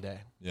 Maybe one day.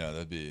 Yeah,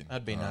 that'd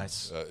be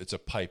nice. It's a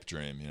pipe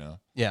dream,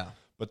 Yeah,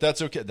 But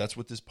that's okay. That's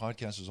what this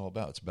podcast is all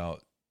about. It's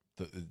about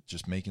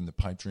just making the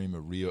pipe dream a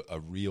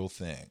real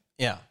thing.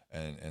 yeah.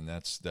 And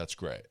that's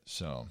great.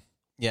 So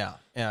Yeah,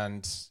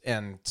 and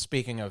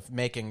speaking of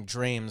making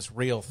dreams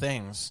real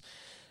things,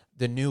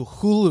 the new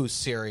Hulu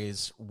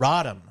series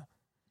Rodham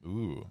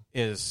ooh.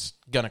 is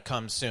going to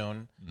come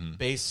soon, Mm-hmm.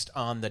 based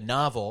on the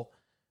novel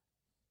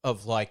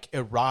of like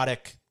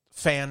erotic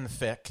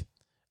fanfic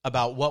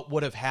about what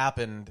would have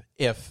happened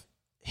if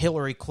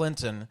Hillary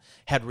Clinton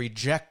had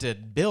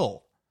rejected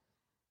Bill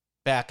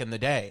back in the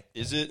day.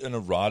 Is it an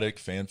erotic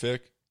fanfic?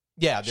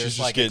 Yeah, She's there's just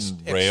like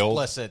getting railed?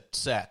 explicit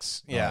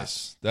sex. Yeah,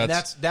 Nice. And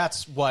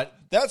that's what.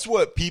 That's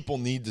what people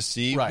need to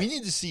see. Right. We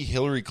need to see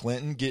Hillary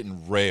Clinton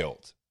getting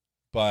railed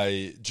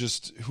by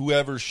just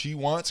whoever she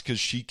wants, because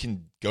she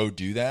can go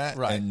do that,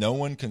 Right. and no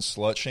one can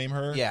slut shame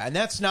her. Yeah, and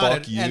that's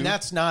Fuck you.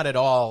 not at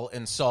all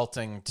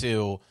insulting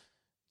to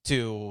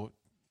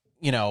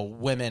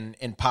women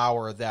in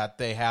power, that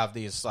they have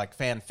these like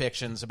fan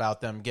fictions about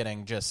them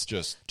getting just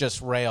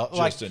railed,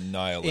 Just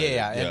annihilated.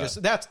 Yeah, and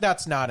just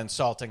that's not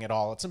insulting at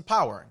all. It's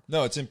empowering.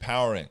 No, it's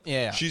empowering.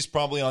 Yeah. She's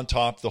probably on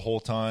top the whole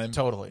time.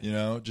 Totally.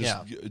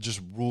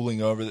 Just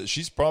ruling over that.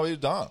 She's probably a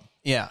Dom.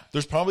 Yeah.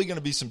 There's probably going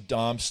to be some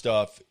Dom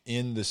stuff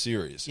in the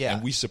series. Yeah.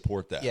 And we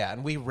support that. Yeah,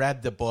 and we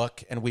read the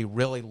book and we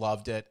really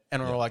loved it,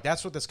 and we're like,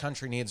 that's what this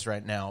country needs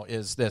right now,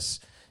 is this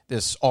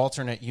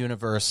alternate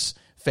universe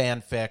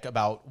fanfic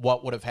about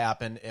what would have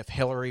happened if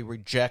Hillary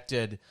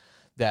rejected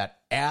that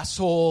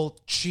asshole,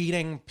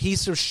 cheating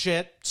piece of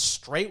shit,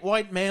 straight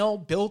white male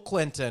Bill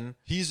Clinton.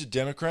 He's a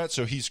Democrat,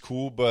 so he's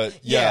cool, but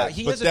Yeah,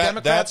 he but is a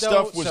Democrat, that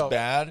stuff though, was so-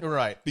 bad,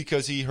 right.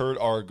 Because he hurt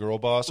our girl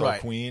boss, our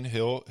Right. queen,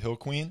 Hill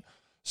Queen.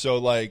 So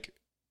like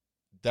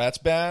that's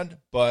bad,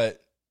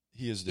 but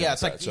he is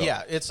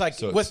Democrat. It's like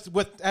so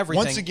with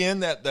everything. Once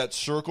again, that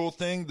circle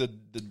thing,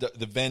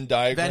 the Venn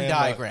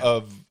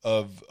diagram,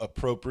 of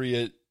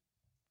appropriate.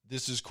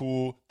 This is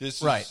cool.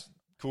 This is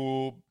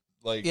cool.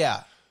 Like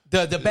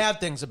The bad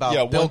things about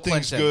Bill one Clinton.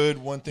 Thing's good.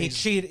 One thing he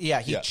cheated.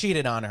 He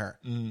cheated on her.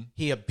 Mm-hmm.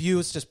 He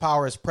abused his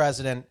power as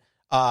president.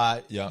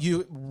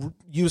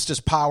 Used his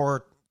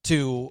power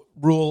to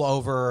rule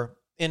over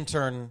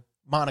intern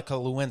Monica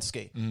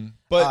Lewinsky. Mm-hmm.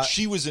 But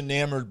she was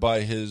enamored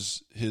by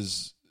his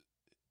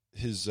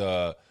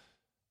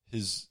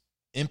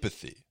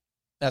empathy.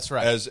 That's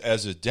right.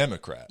 As a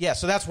Democrat. Yeah,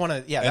 so that's one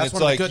of and that's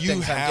one of the good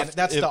things.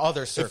 That's the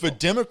other circle. If a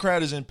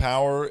Democrat is in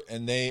power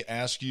and they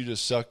ask you to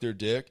suck their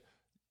dick,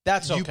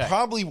 that's okay. You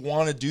probably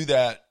want to do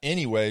that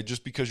anyway,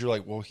 just because you're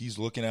like, well, he's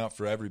looking out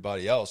for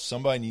everybody else.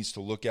 Somebody needs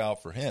to look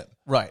out for him.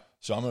 Right.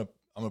 So I'm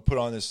gonna put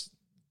on this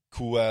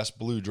cool ass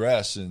blue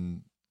dress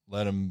and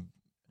let him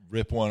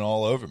rip one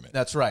all over me.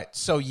 That's right.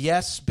 So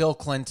yes, Bill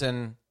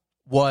Clinton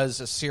was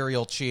a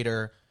serial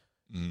cheater,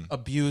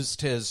 abused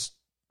his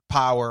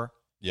power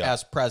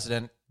as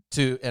president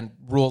and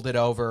ruled it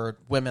over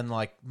women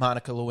like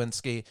Monica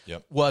Lewinsky,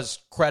 was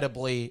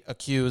credibly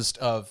accused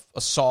of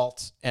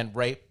assault and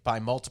rape by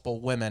multiple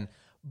women.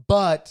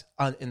 But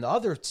in the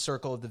other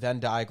circle of the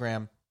Venn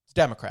diagram, it's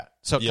Democrat.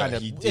 So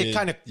it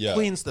kind of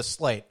cleans the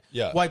slate,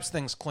 wipes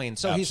things clean.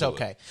 So he's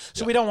okay.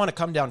 So we don't want to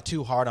come down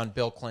too hard on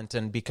Bill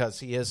Clinton because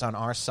he is on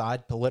our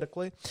side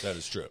politically. That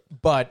is true.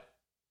 But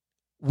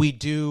we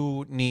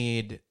do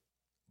need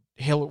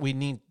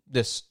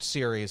this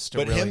series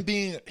to him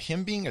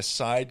being a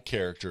side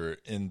character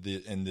in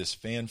this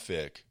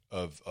fanfic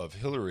of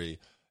Hillary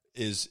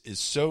is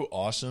so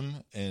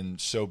awesome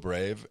and so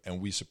brave, and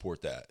we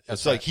support that.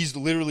 It's like he's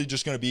literally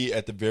just going to be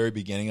at the very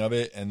beginning of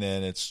it, and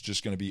then it's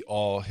just going to be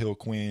all Hill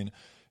Queen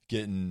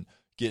getting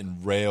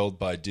railed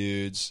by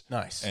dudes.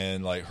 Nice.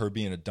 And like her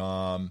being a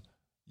dom,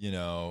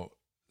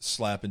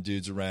 slapping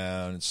dudes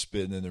around and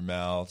spitting in their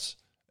mouths,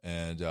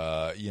 and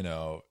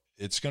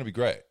it's going to be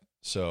great.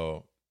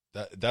 So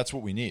that's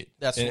what we need.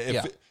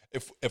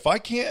 If I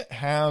can't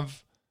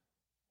have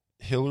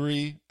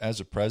Hillary as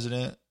a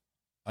president,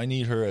 I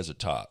need her as a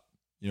top.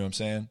 You know what I'm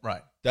saying?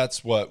 Right.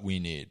 That's what we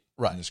need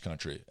in this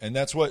country, and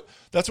that's what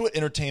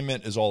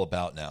entertainment is all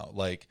about now.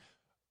 Like,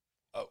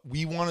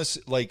 we want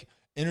to like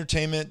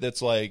entertainment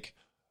that's like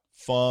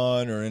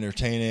fun or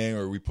entertaining,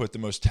 or we put the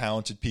most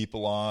talented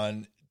people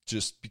on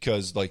just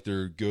because like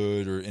they're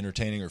good or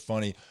entertaining or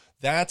funny.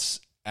 That's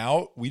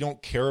out. We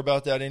don't care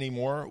about that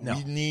anymore. No.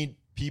 We need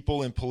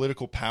people in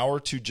political power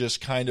to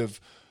just kind of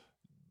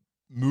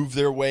move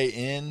their way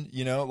in,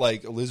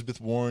 like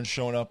Elizabeth Warren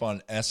showing up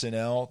on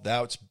SNL.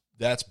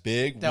 That's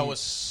big. That was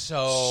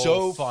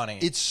so funny.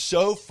 It's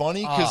so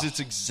funny because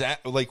it's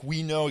like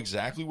we know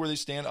exactly where they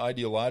stand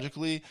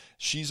ideologically.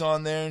 She's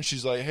on there and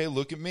she's like, "Hey,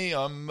 look at me.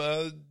 I'm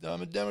a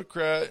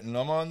Democrat and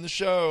I'm on the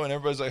show." And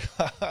everybody's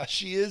like,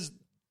 "She is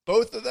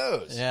both of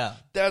those." Yeah.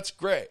 That's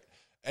great.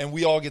 And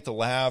we all get to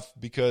laugh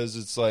because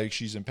it's like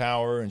she's in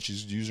power and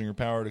she's using her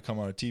power to come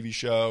on a TV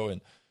show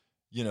and,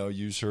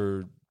 use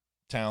her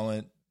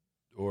talent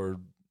or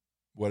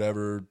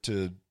whatever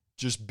to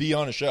just be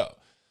on a show.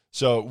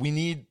 So we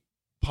need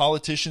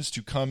politicians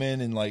to come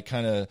in and like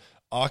kind of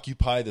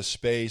occupy the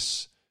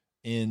space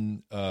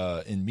in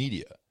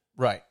media.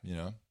 Right.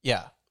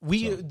 Yeah.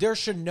 There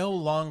should no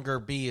longer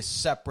be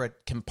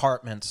separate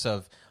compartments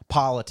of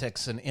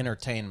politics and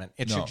entertainment.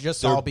 It should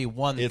just all be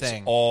one thing.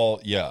 It's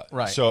all,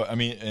 right. So, I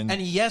mean,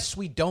 and yes,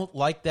 we don't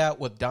like that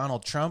with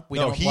Donald Trump. We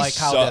don't like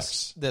how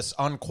this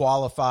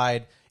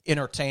unqualified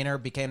entertainer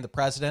became the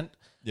president.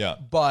 Yeah.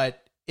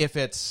 But if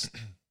it's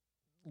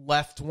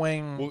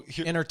left-wing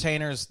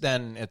entertainers,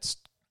 then it's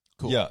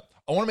cool. Yeah.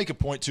 I want to make a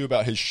point, too,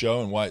 about his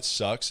show and why it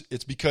sucks.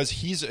 It's because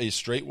he's a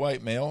straight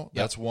white male.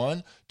 Yep. That's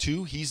one.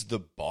 Two, he's the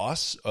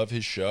boss of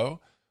his show.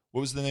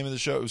 What was the name of the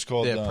show? It was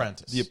called The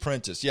Apprentice. The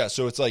Apprentice. Yeah.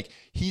 So it's like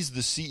he's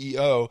the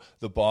CEO,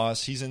 the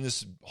boss. He's in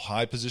this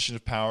high position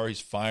of power.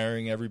 He's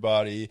firing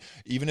everybody.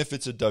 Even if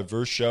it's a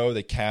diverse show,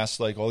 they cast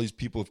like all these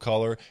people of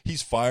color.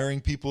 He's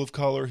firing people of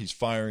color. He's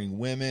firing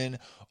women.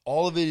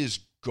 All of it is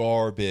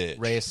garbage.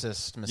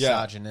 Racist,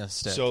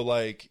 misogynistic. Yeah. So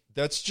like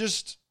that's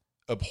just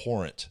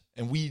abhorrent.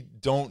 And we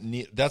don't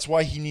need, that's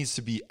why he needs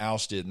to be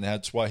ousted. And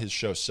that's why his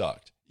show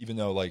sucked, even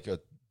though like 1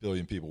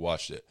 billion people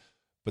watched it.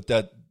 But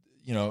that,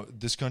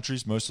 this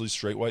country's mostly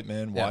straight white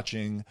men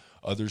watching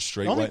other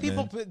straight white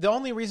men. The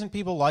only reason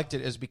people liked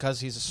it is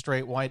because he's a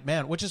straight white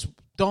man, which is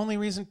the only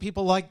reason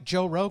people like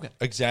Joe Rogan.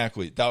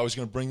 Exactly. I was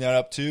going to bring that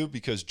up too,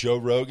 because Joe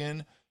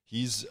Rogan,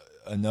 he's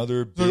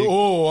another big...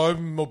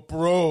 I'm a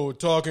bro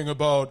talking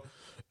about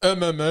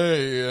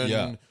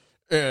MMA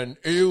and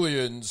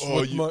aliens.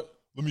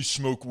 Let me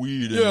smoke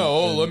weed.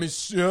 Let me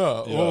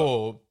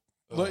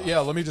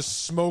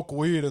just smoke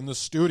weed in the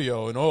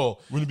studio. And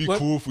wouldn't it be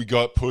cool if we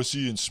got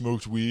pussy and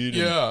smoked weed?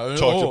 And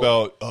talked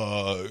about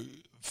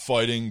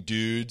fighting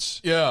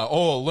dudes. Yeah.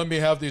 Oh, let me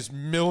have these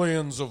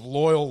millions of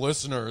loyal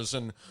listeners,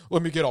 and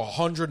let me get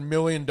 $100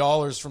 million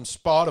from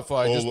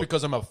Spotify just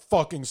because I'm a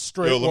fucking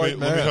straight white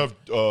man. Let me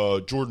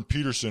have Jordan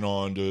Peterson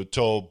on to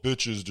tell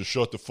bitches to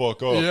shut the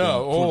fuck up.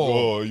 Yeah.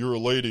 You're a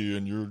lady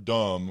and you're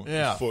dumb.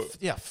 Yeah.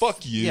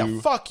 Fuck you. Yeah,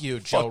 fuck you,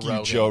 Joe Rogan.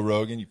 You, Joe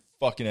Rogan, you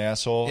fucking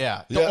asshole.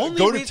 Yeah.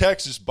 Go to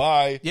Texas.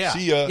 Bye. Yeah.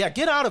 See ya. Yeah,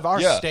 get out of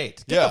our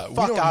state. Get the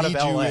fuck we don't out need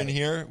of LA. you in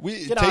here.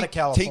 Get out of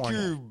California. Take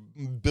your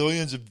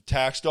billions of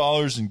tax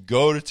dollars and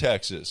go to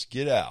Texas.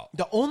 Get out.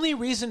 The only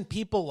reason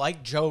people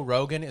like Joe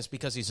Rogan is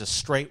because he's a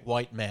straight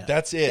white man.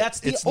 That's it. That's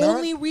the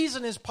only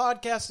reason his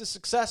podcast is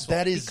successful.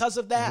 That is because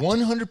of that.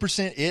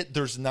 100%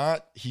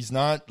 it. He's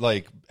not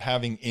like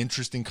having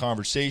interesting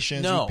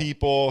conversations No. with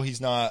people. He's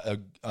not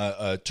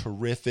a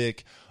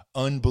terrific,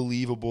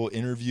 unbelievable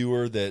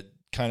interviewer that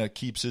kind of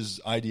keeps his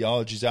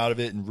ideologies out of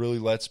it and really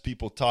lets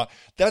people talk.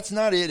 That's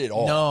not it at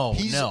all. No,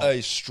 he's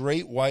a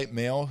straight white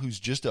male who's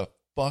just a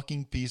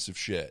fucking piece of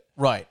shit.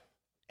 Right.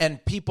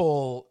 And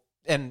people,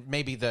 and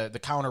maybe the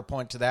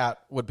counterpoint to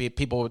that would be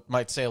people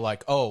might say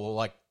like, oh, well,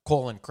 like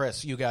Cole and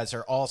Chris, you guys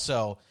are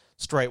also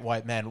straight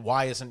white men.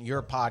 Why isn't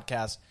your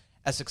podcast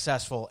as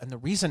successful? And the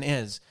reason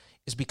is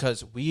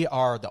because we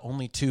are the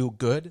only two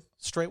good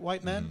straight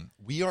white men.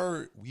 We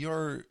are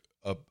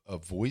a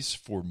voice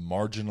for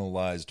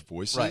marginalized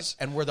voices. Right.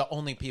 And we're the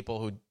only people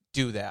who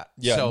do that.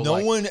 Yeah, so,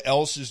 no one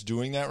else is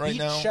doing that right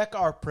now. We check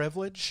our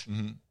privilege,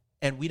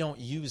 and we don't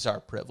use our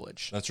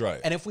privilege. That's right.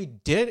 And if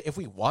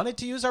we wanted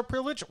to use our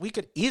privilege, we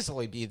could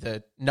easily be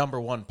the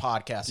 #1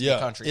 podcast in the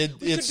country.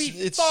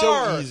 It's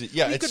so easy.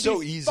 Yeah, it's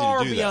so easy to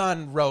do that.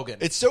 Beyond Rogan.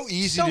 It's so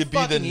easy to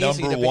be the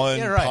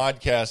 #1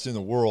 podcast in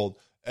the world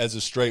as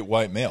a straight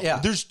white male. Yeah.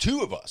 There's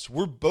two of us.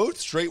 We're both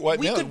straight white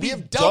males. We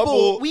have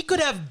double. We could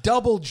have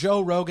double Joe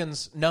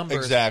Rogan's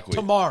numbers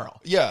tomorrow.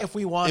 Yeah, if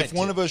we wanted. If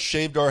one of us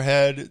shaved our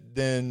head,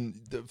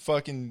 then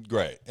fucking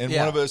great. And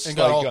one of us and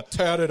got all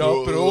tatted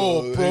up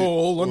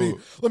and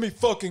let me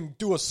fucking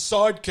do a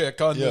sidekick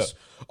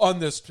on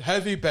this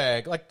heavy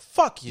bag. Like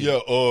fuck you.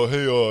 Yeah.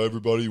 Hey,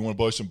 everybody, you want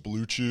to buy some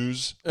Blue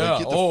Chews? Like,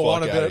 get the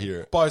fuck out of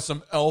here. Buy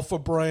some Alpha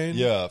Brain.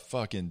 Yeah.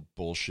 Fucking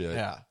bullshit.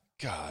 Yeah.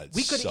 God,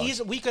 we could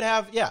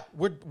have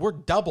we're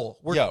double.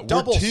 We're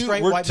double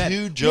straight white men. We're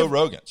two Joe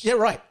Rogans. Yeah,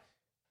 right.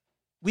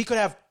 We could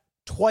have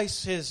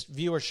twice his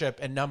viewership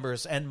and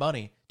numbers and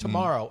money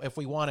tomorrow if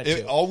we wanted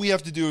to. All we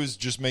have to do is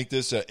just make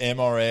this a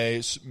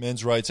MRA,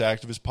 men's rights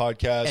activist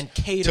podcast, and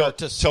cater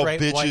to straight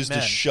tell bitches white men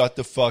to shut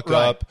the fuck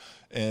up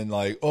and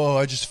like, oh,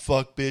 I just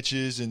fuck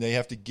bitches and they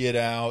have to get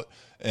out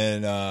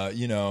and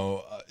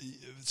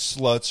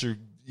sluts or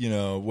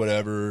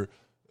whatever.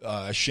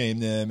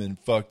 Shame them and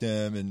fuck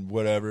them and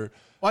whatever.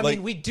 Well, I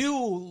mean, we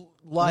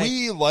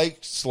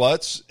like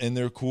sluts and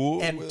they're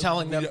cool and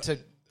telling them to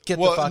get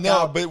the fuck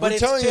out. But we're it's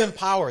telling to them,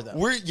 empower them.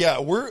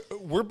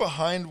 We're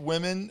behind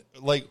women.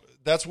 Like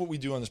that's what we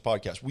do on this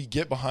podcast. We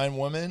get behind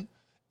women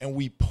and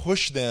we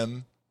push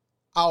them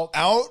out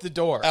the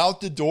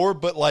door,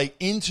 but like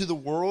into the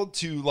world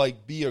to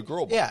like be a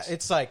girl boss. Yeah,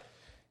 it's like.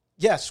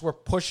 Yes, we're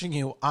pushing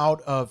you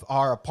out of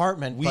our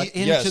apartment, but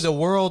into the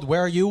world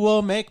where you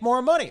will make more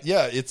money.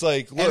 Yeah, it's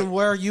like, look, and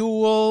where you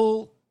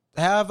will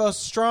have a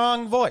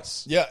strong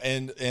voice. Yeah,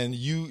 and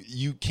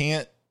you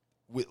can't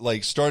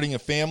like starting a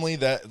family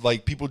that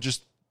like people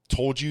just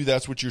told you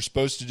that's what you're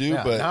supposed to do.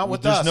 Yeah, but not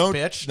with there's us,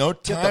 bitch. No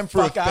time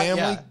for a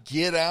family.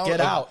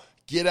 Yeah.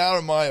 Get out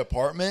of my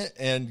apartment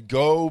and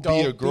go be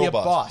a girl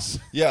boss.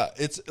 Yeah,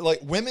 it's like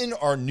women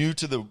are new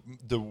to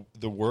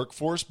the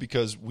workforce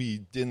because we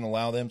didn't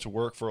allow them to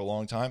work for a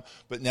long time.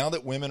 But now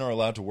that women are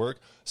allowed to work,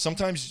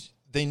 sometimes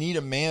they need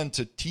a man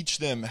to teach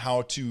them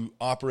how to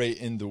operate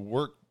in the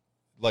work,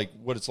 like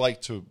what it's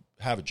like to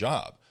have a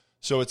job.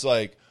 So it's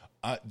like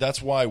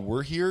that's why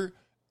we're here.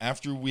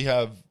 After we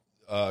have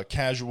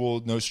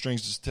casual, no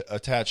strings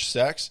attached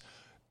sex,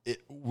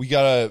 we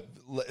gotta.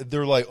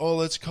 They're like, oh,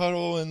 let's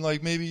cuddle and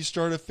like maybe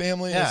start a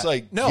family. Yeah. It's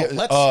like, no,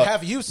 let's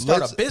have you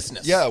start a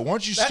business. Yeah, why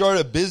don't you start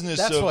a business?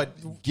 That's of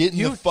what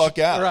getting the fuck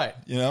out, right?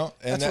 And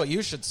that's what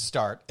you should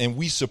start. And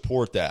we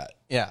support that.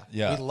 Yeah,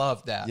 we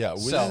love that. Yeah,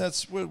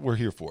 that's what we're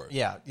here for.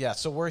 Yeah.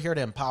 So we're here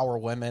to empower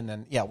women,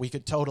 and we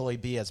could totally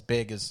be as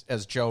big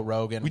as Joe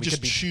Rogan. We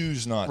just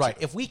choose not to. Right.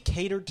 To. If we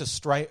catered to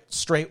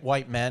straight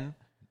white men,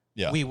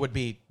 we would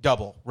be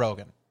double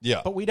Rogan.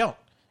 Yeah, but we don't.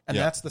 And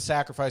that's the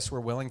sacrifice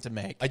we're willing to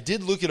make. I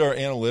did look at our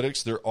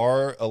analytics. There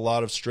are a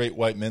lot of straight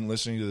white men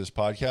listening to this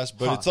podcast,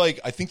 but it's like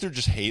I think they're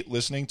just hate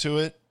listening to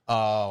it.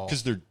 Oh,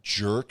 because they're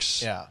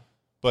jerks. Yeah.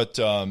 But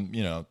I don't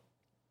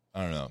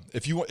know.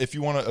 If you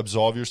want to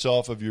absolve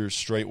yourself of your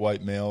straight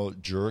white male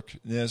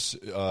jerkness,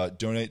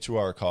 donate to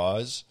our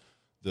cause,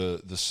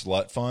 the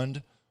Slut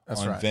Fund on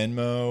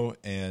Venmo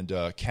and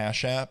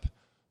Cash App.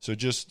 So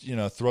just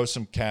throw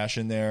some cash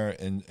in there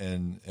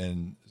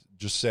and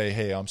just say,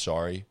 hey, I'm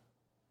sorry.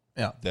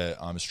 Yeah, that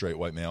I'm a straight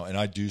white male, and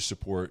I do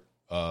support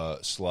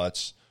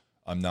sluts.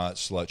 I'm not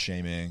slut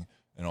shaming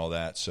and all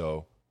that,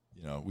 so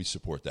we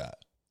support that.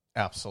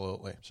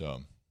 Absolutely.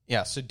 So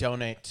so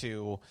donate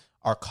to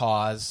our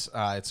cause.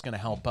 It's going to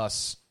help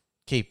us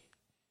keep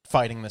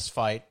fighting this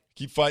fight.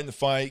 keep fighting the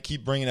fight,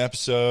 keep bringing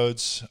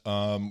episodes.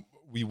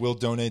 We will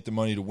donate the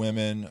money to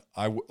women.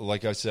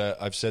 Like I said,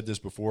 I've said this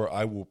before.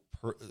 I will.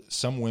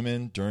 Some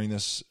women during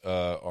this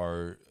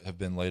have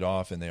been laid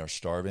off and they are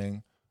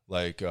starving.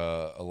 Like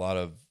a lot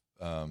of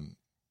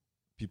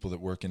people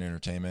that work in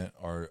entertainment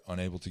are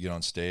unable to get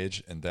on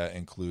stage, and that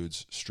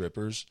includes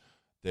strippers.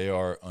 They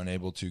are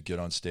unable to get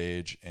on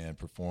stage and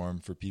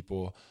perform for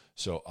people.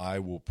 So I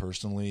will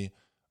personally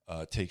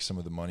take some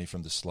of the money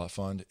from the Slut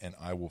Fund, and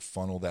I will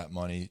funnel that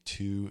money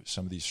to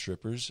some of these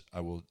strippers.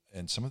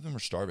 And some of them are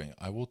starving.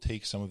 I will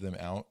take some of them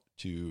out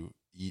to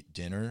eat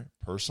dinner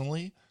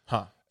personally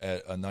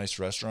at a nice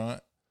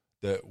restaurant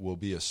that will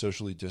be a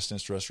socially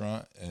distanced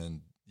restaurant.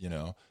 And,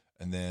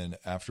 and then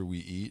after we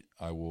eat,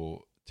 I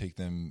will take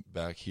them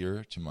back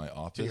here to my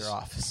office. To your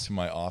office. To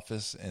my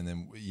office. And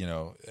then,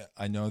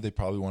 I know they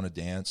probably want to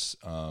dance.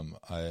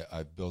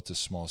 I built a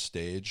small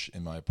stage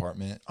in my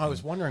apartment. I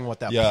was wondering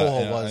what that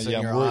pole was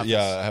in your office.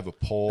 Yeah, I have a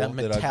pole. That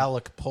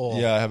metallic pole.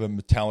 Yeah, I have a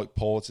metallic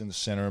pole. It's in the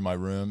center of my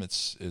room.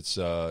 It's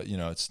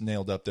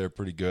nailed up there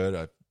pretty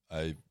good.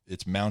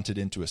 It's mounted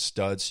into a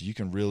stud, so you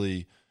can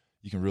really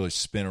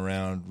spin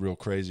around real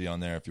crazy on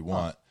there if you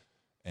want.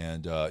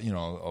 And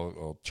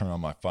I'll turn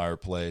on my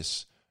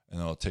fireplace, and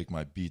then I'll take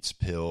my Beats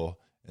pill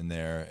in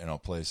there, and I'll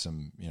play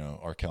some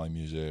R. Kelly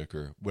music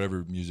or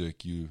whatever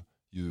music you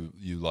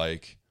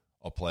like.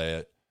 I'll play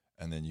it,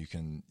 and then you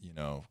can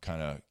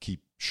kind of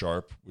keep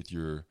sharp with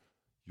your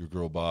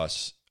girl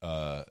boss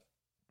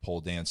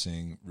pole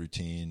dancing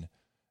routine.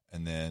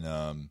 And then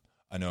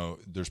I know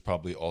there's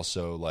probably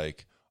also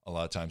like a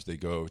lot of times they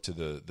go to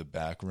the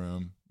back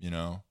room,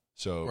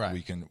 so right.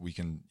 we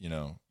can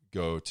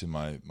go to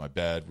my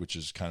bed, which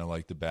is kind of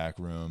like the back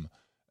room.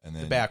 And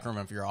then the back room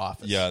of your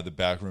office. Yeah, the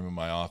back room of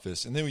my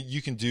office. And then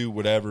you can do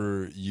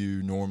whatever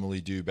you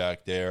normally do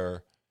back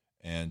there,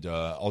 and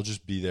I'll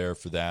just be there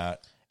for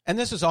that. And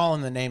this is all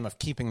in the name of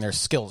keeping their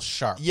skills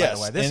sharp, yes,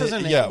 by the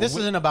way. This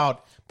isn't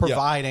about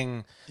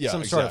providing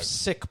some sort of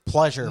sick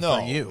pleasure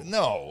for you.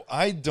 No,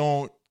 I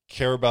don't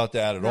care about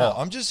that at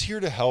all. I'm just here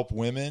to help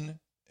women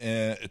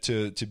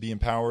to be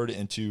empowered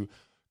and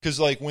because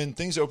like when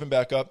things open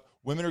back up,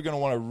 women are going to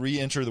want to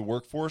re-enter the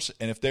workforce,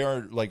 and if they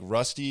are like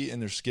rusty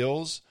in their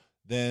skills,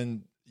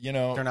 then they're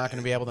not going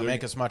to be able to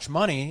make as much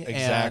money.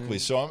 Exactly.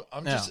 So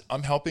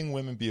I'm helping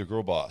women be a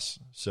girl boss.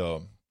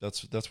 So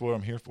that's what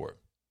I'm here for.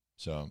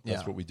 So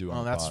that's what we do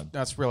on the pod.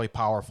 That's really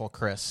powerful,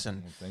 Chris.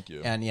 And thank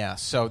you. And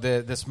so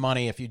this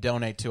money, if you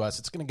donate to us,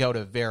 it's going to go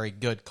to very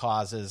good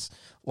causes,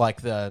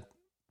 like the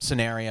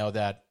scenario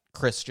that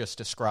Chris just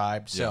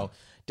described. So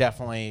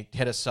definitely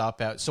hit us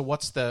up. So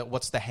what's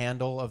the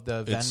handle of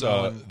the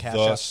Venmo and Cash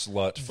App?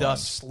 Slut Fund. The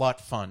Slut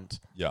Fund.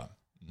 Yeah.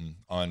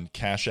 On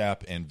Cash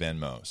App and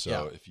Venmo.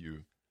 So if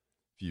you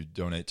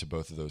donate to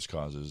both of those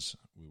causes,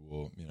 we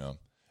will,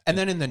 And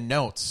then in the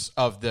notes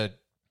of the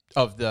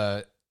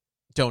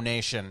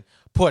donation,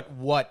 put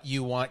what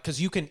you want, because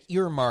you can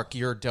earmark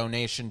your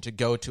donation to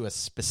go to a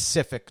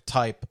specific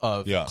type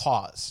of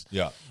cause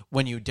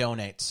when you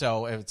donate.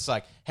 So if it's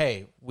like,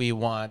 hey, we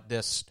want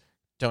this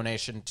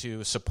donation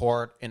to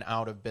support an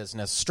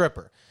out-of-business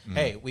stripper. Mm-hmm.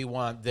 Hey, we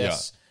want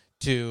this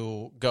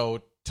to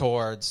go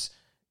towards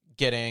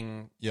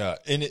getting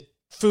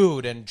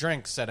food and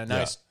drinks at a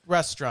nice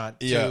restaurant.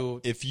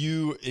 If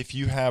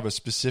you have a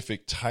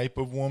specific type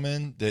of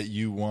woman that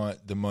you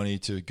want the money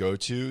to go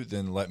to,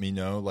 then let me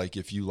know. Like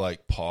if you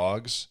like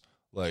POGs,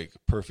 like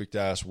perfect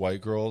ass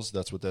white girls,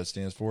 that's what that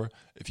stands for.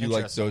 If you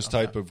like those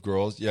type of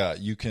girls,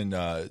 you can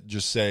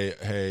just say,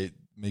 hey,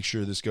 make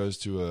sure this goes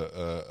to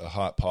a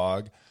hot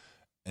POG,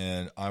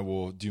 and I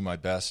will do my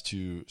best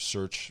to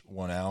search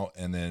one out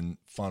and then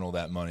funnel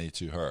that money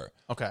to her.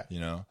 Okay.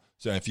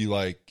 So if you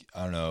like,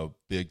 I don't know,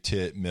 big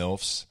tit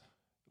MILFs,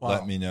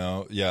 let me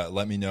know. Yeah,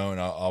 let me know, and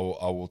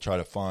I will try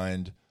to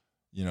find,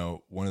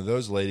 one of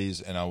those ladies,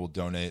 and I will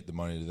donate the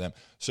money to them.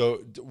 So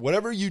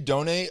whatever you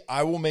donate,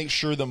 I will make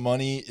sure the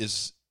money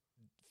is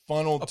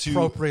funneled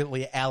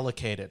appropriately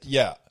allocated.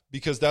 Yeah,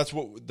 because that's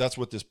what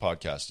this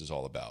podcast is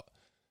all about.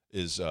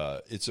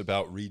 It's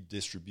about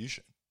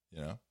redistribution.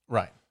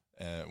 Right.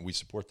 And we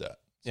support that.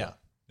 So,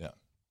 yeah.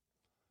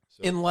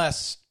 So.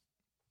 Unless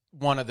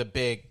one of the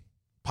big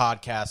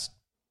podcast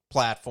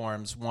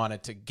platforms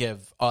wanted to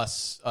give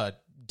us a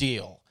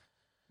deal,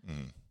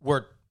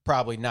 we're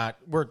not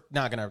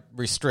going to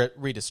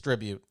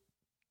redistribute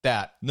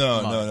that.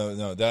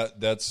 No.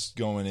 That's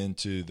going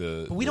into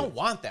the. But we don't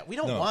want that. We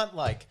don't want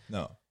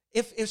no.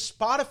 If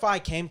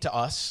Spotify came to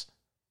us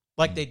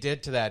like they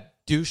did to that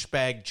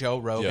douchebag Joe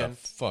Rogan,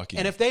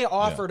 and if they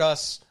offered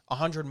us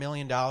 $100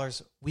 million,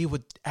 we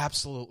would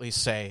absolutely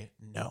say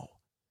no.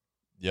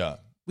 Yeah.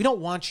 We don't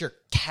want your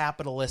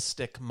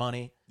capitalistic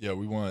money. Yeah,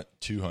 we want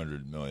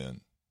 $200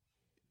 million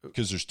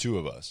because there's two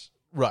of us.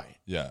 Right.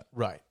 Yeah.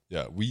 Right.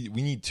 Yeah. We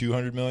need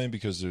 $200 million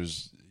because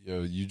there's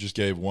you just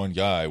gave one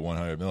guy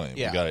 $100 million.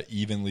 Yeah. We got to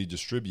evenly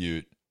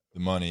distribute the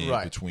money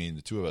between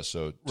the two of us.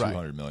 So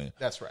 $200 million.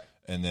 That's right.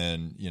 And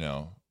then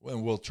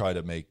we'll try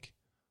to make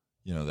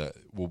that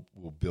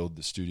we'll build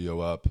the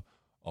studio up.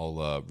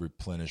 I'll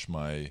replenish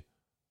my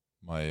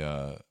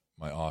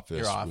my office,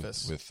 Your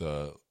office. with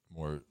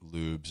more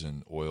lubes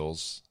and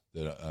oils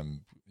that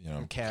I'm,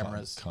 And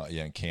cameras.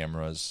 and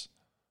cameras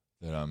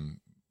that I'm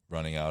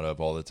running out of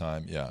all the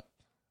time. Yeah,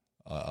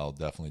 I'll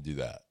definitely do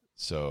that.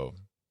 So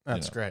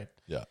That's great.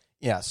 Yeah.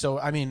 Yeah. So,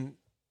 I mean,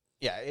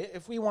 yeah,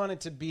 if we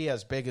wanted to be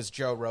as big as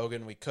Joe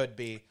Rogan, we could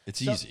be.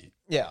 It's easy.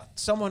 Yeah.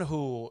 Someone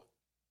who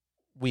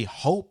we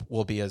hope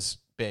will be as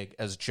big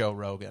as Joe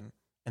Rogan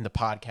in the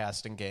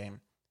podcasting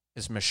game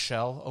is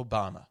Michelle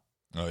Obama.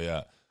 Oh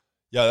yeah,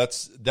 yeah.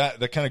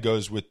 That kind of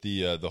goes with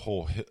the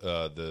whole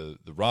the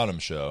Rodham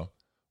show,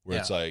 where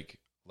it's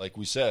like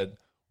we said,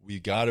 we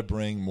got to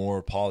bring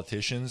more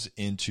politicians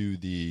into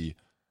the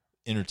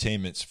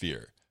entertainment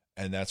sphere,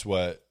 and that's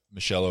what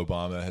Michelle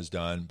Obama has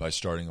done by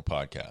starting a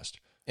podcast.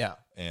 Yeah,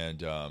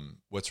 and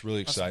what's really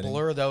Let's exciting,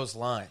 blur those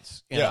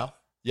lines. You know?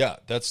 Yeah,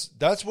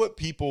 that's what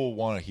people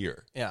want to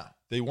hear. Yeah,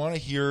 they want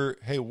to hear,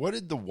 hey, what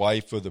did the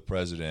wife of the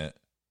president,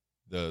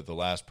 the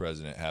last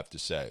president, have to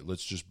say?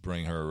 Let's just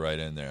bring her right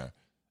in there.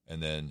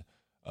 And then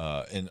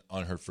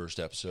on her first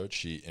episode,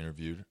 she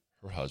interviewed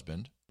her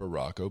husband,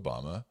 Barack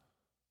Obama,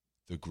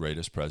 the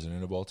greatest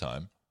president of all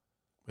time.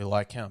 We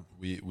like him.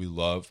 We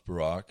love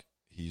Barack.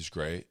 He's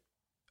great.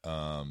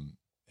 And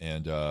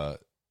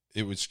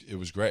it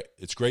was great.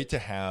 It's great to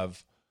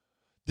have.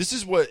 This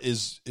is what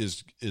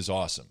is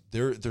awesome.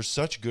 They're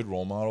such good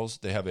role models.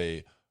 They have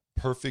a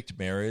perfect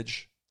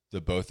marriage,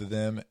 the both of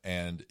them,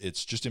 and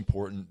it's just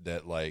important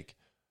that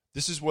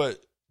this is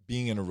what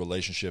being in a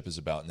relationship is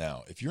about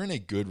now. If you're in a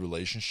good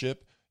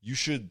relationship, you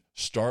should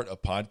start a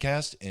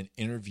podcast and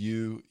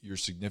interview your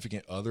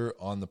significant other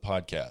on the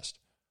podcast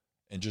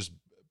and just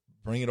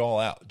bring it all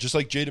out. Just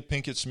like Jada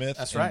Pinkett Smith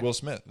and Will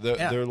Smith.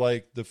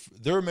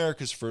 They're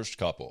America's first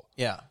couple.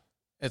 Yeah.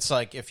 It's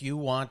like if you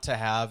want to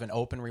have an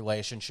open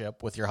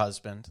relationship with your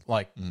husband,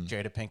 like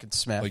Jada Pinkett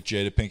Smith. Like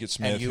Jada Pinkett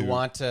Smith. And you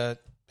want to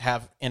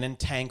have an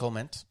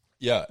entanglement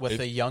with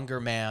a younger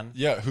man.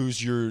 Yeah,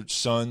 who's your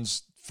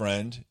son's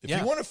friend. If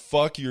you want to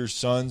fuck your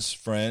son's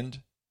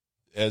friend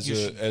as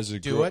a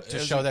do girl, it to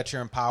show that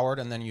you're empowered,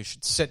 and then you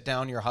should sit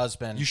down your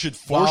husband. You should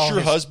force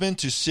your husband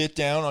to sit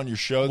down on your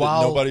show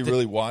that nobody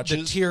really watches.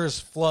 The tears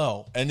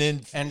flow. And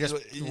then just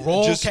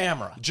roll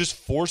camera. Just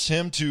force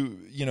him to,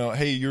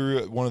 hey,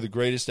 you're one of the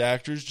greatest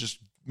actors. Just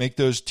make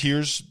those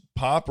tears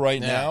pop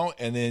right now,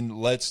 and then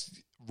let's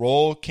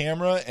roll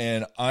camera,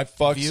 and I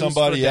fuck Views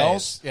somebody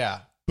else. Yeah.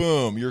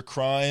 Boom, you're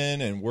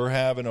crying, and we're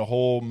having a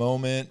whole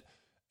moment,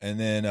 and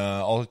then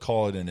I'll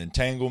call it an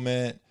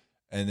entanglement.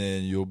 And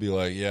then you'll be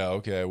like, yeah,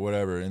 okay,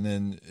 whatever. And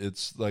then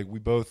it's like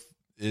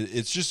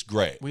it's just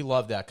great. We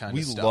love that kind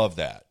of stuff. We love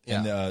that.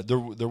 Yeah. And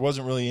there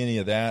wasn't really any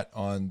of that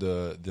on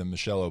the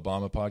Michelle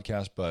Obama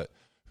podcast, but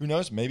who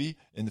knows? Maybe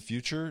in the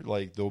future,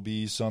 there'll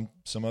be some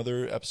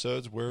other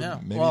episodes where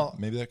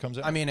maybe that comes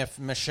out. I mean, if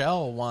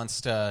Michelle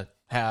wants to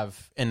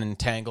have an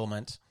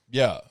entanglement,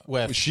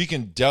 with she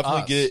can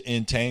definitely get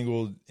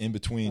entangled in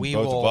between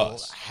both of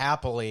us.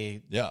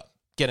 Happily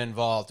get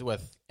involved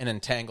with an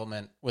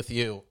entanglement with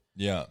you.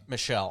 Yeah,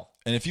 Michelle.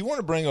 And if you want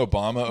to bring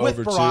Obama with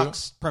over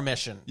Barack's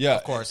permission,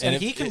 of course, and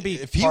he can be.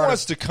 If he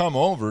wants to come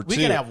over, we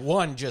can have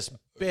one just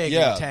big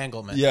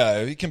entanglement.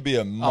 Yeah, he can be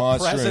a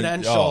monster,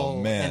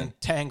 presidential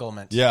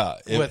entanglement. Yeah,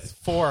 with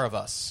four of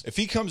us. If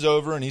he comes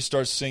over and he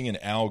starts singing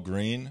Al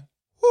Green,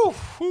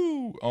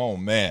 oh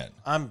man,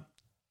 I'm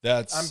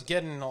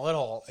getting a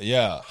little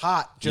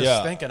hot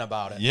thinking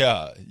about it.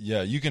 Yeah,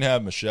 you can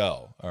have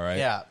Michelle. All right.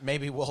 Yeah,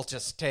 maybe we'll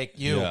just take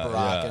you,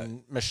 Barack,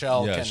 and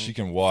Michelle she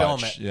can watch.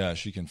 Film it. Yeah,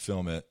 she can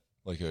film it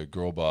like a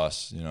girl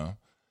boss,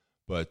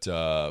 But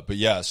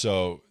yeah,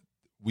 so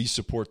we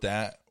support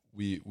that.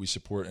 We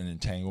support an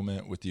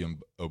entanglement with the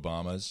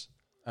Obamas.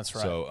 That's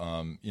right.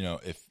 So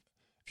if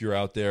you're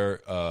out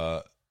there,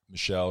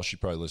 Michelle, she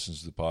probably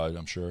listens to the pod,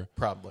 I'm sure.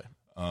 Probably.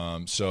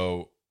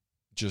 So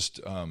just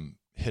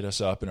hit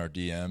us up in our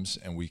DMs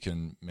and we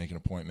can make an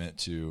appointment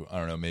to, I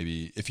don't know,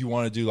 maybe if you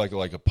want to do like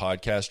a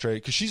podcast trade,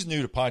 because she's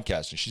new to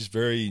podcasting. She's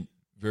very,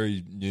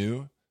 very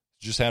new.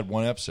 Just had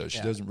one episode.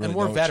 She doesn't really. And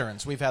we're know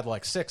veterans. We've had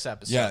 6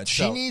 episodes. Yeah,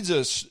 she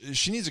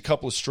needs a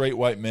couple of straight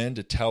white men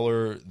to tell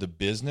her the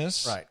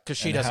business, right? Because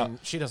she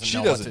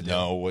doesn't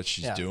know what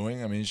she's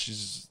doing. I mean,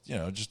 she's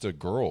just a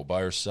girl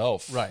by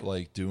herself,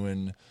 right?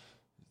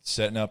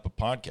 Setting up a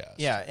podcast.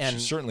 Yeah, and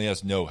she certainly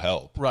has no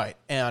help. Right,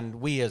 and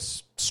we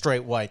as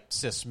straight white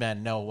cis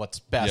men know what's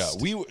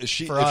best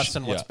for us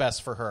and what's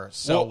best for her.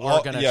 So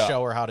we're going to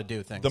show her how to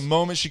do things. The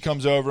moment she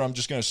comes over, I'm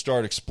just going to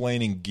start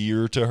explaining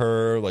gear to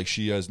her like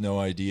she has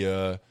no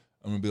idea.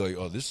 I'm going to be like,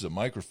 oh, this is a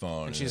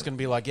microphone. And she's going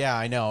to be like, yeah,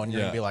 I know. And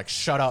you're going to be like,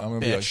 shut up, I'm going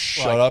to bitch. be like,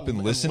 shut up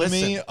and listen to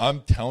me. I'm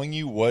telling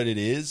you what it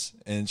is.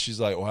 And she's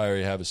like, well, I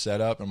already have a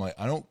setup. I'm like,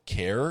 I don't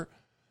care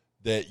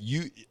that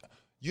you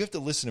have to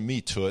listen to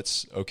me,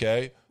 toots,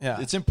 okay?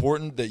 Yeah. It's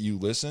important that you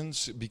listen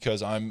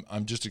because I'm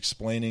just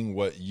explaining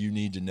what you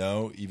need to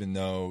know, even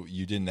though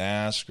you didn't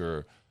ask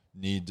or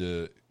need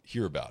to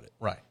hear about it.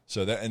 Right.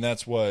 So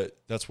that's what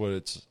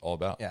it's all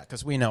about. Yeah,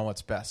 because we know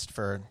what's best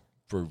for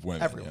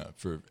women, everyone.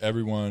 For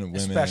everyone, and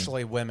women,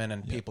 especially women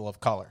and people of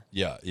color.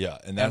 Yeah,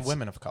 and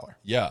women of color.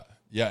 Yeah,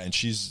 and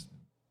she's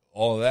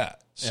all of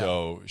that.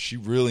 So she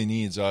really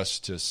needs us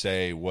to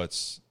say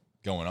what's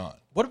going on.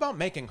 What about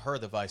making her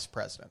the vice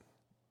president?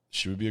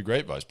 She would be a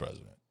great vice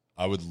president.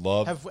 I would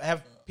love.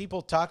 Have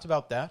people talked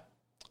about that?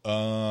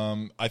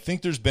 I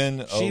think there's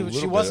been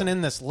She wasn't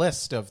in this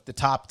list of the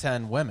top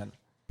 10 women.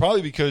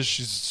 Probably because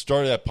she's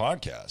started that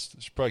podcast.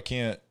 She probably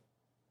can't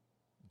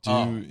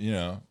do, you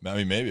know, I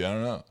mean, maybe, I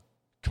don't know.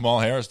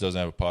 Kamala Harris doesn't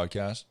have a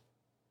podcast.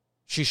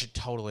 She should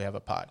totally have a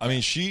podcast. I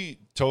mean, she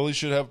totally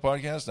should have a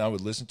podcast, and I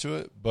would listen to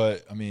it.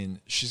 But I mean,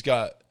 she's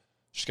got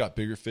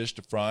bigger fish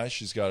to fry.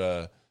 She's got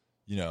to,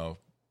 you know,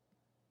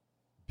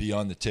 be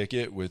on the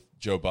ticket with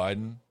Joe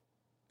Biden,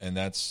 and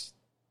that's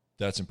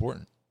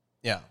important.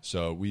 Yeah.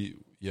 So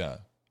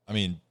I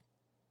mean,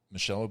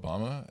 Michelle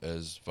Obama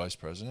as vice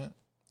president.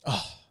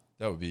 Oh,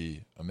 that would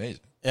be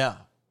amazing. Yeah.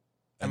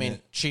 I mean,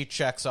 she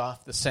checks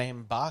off the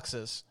same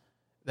boxes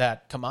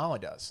that Kamala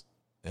does.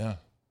 Yeah.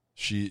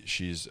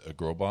 She's a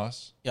girl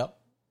boss. Yep.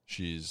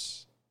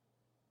 She's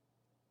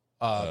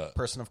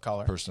person of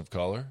color. Person of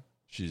color.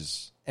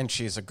 She's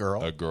a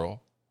girl. A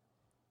girl.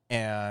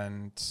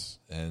 And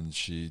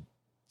she's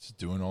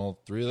doing all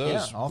three of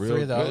those. Yeah, all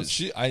three of those.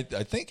 Good. I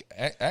think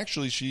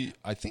actually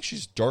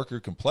she's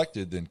darker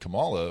complected than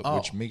Kamala,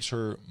 which makes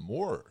her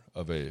more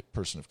of a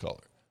person of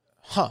color.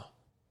 Huh.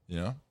 You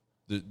know?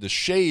 The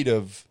shade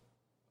of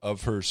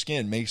her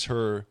skin makes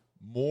her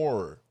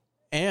more.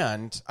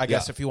 And I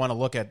guess if you want to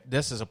look at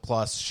this as a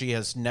plus, she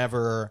has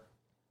never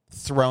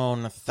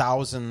thrown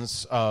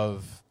thousands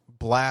of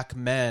black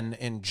men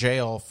in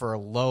jail for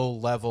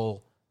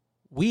low-level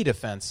weed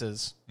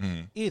offenses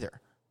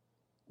either.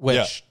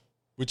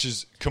 Which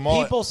is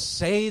Kamala. People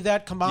say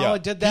that Kamala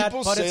did that,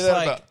 people but say it's that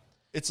like... about,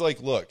 it's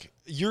like, look,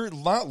 you're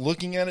not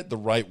looking at it the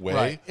right way.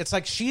 Right. It's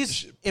like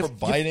she's...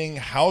 providing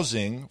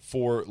housing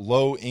for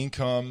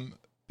low-income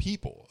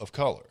people of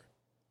color.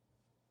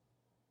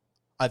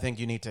 I think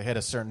you need to hit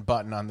a certain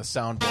button on the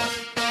soundboard.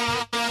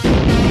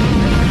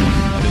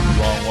 I did the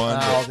wrong one.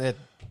 Well,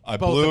 I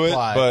blew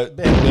apply. it, but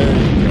there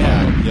you go.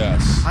 Yeah.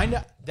 Yes. I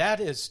know. That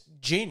is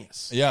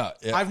genius. Yeah.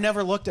 I've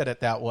never looked at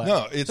it that way.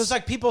 No, it's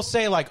like people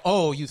say, like,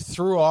 oh, you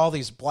threw all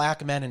these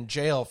black men in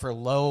jail for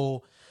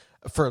low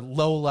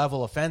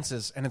level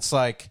offenses, and it's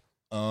like,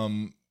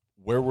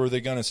 where were they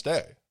going to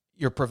stay?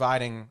 You're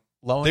providing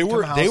low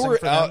income housing for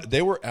them.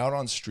 They were out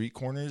on street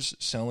corners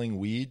selling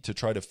weed to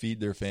try to feed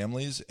their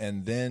families,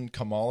 and then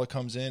Kamala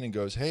comes in and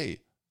goes, "Hey,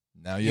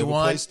 now you have a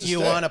place to stay.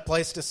 You want a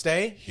place to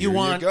stay? Here you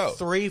want go.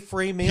 3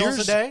 free meals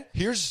a day?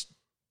 Here's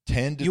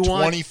 10 to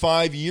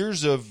 25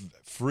 years of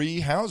free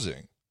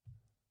housing."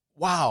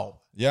 Wow.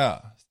 Yeah.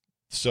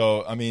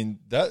 So I mean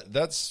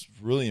that's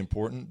really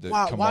important.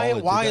 That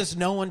why is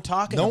no one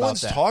talking about that? No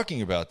one's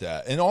talking about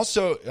that. And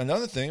also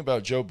another thing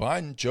about Joe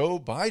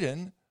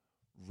Biden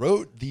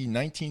wrote the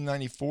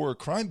 1994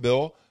 crime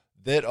bill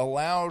that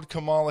allowed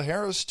Kamala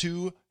Harris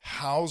to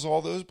house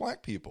all those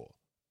black people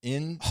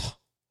in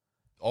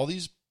all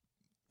these.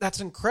 That's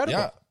incredible.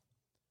 Yeah.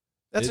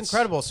 That's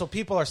incredible. So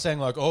people are saying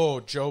like, oh,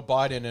 Joe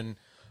Biden and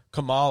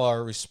Kamala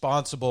are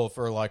responsible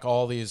for like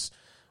all these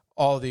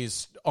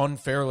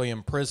unfairly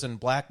imprisoned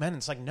black men.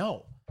 It's like,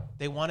 no,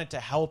 they wanted to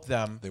help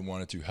them. They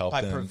wanted to help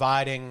by them.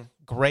 Providing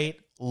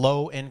great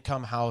low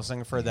income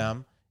housing for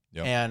them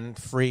and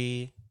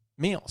free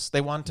meals. They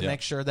wanted to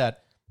make sure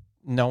that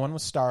no one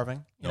was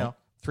starving. You know,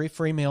 3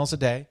 free meals a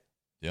day,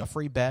 a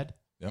free bed,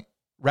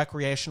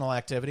 recreational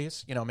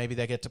activities. You know, maybe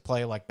they get to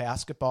play like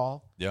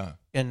basketball. Yeah.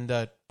 In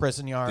the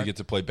prison yard, they get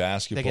to play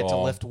basketball. They get to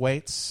lift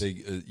weights.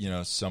 They,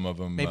 some of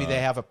them. Maybe they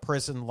have a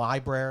prison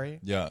library.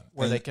 Yeah.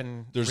 Where they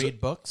can read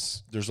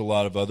books. There's a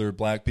lot of other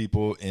black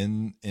people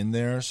in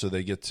there, so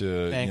they get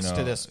to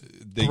to this.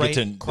 They get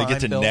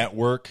to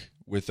network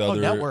with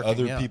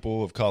other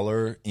people of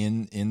color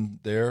in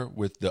there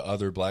with the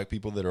other black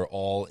people that are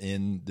all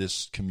in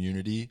this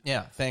community.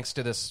 Yeah, thanks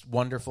to this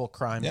wonderful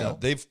crime bill.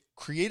 They've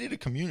created a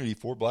community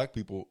for black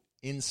people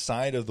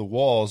inside of the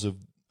walls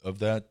of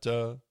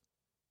that.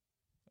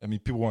 I mean,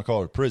 people want to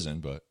call it a prison,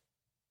 but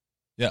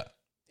yeah.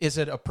 Is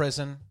it a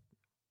prison?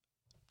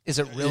 Is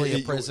it really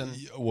a prison?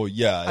 Well,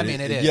 yeah. I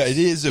mean, it is. Yeah, it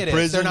is a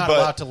prison. They're not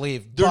allowed to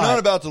leave. They're not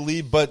about to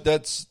leave, but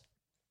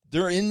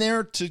they're in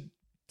there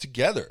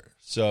together.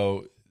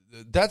 So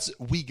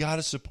we got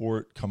to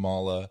support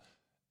Kamala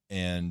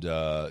and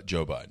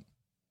Joe Biden.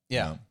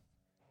 Yeah. You know?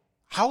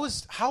 How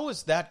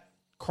is that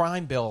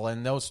crime bill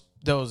and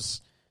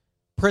those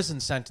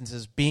prison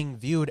sentences being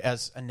viewed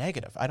as a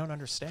negative? I don't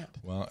understand.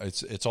 Well,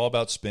 it's all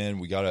about spin.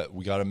 We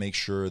gotta make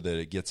sure that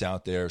it gets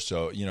out there.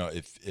 So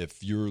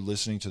if you're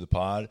listening to the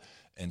pod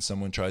and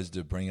someone tries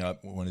to bring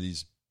up one of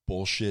these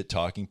bullshit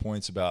talking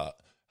points about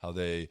how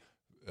they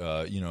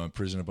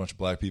imprison a bunch of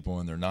black people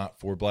and they're not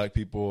for black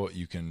people,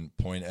 you can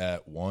point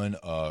at one,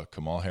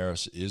 Kamala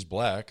Harris is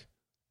black.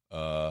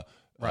 Right.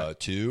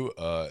 Two,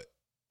 I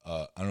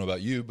don't know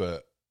about you,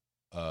 but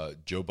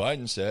Joe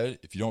Biden said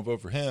if you don't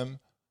vote for him,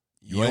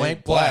 you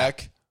ain't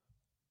black.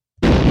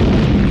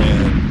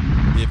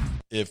 And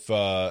if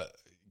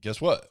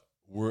guess what?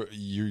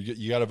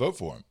 You got to vote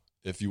for him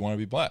if you want to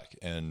be black,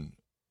 and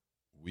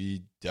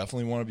we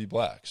definitely want to be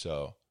black.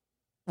 So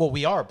Well,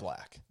 we are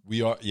black.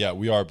 We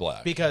are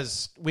black.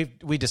 Because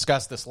we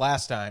discussed this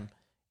last time.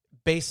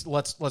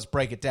 Let's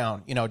break it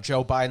down. You know,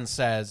 Joe Biden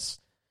says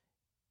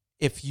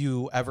if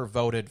you ever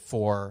voted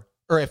for,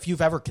 or if you've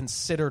ever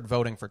considered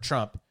voting for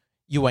Trump,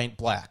 you ain't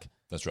black.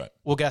 That's right.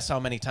 Well, guess how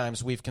many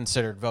times we've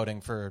considered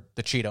voting for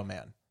the Cheeto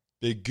Man?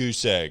 Big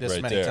goose egg This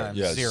right many there. times.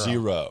 Yeah,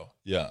 Zero.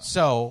 Yeah.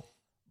 So,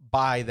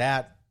 by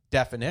that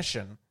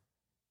definition,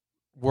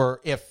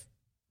 if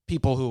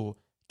people who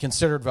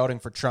considered voting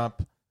for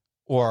Trump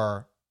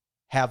or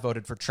have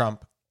voted for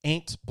Trump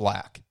ain't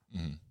black,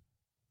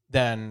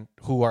 then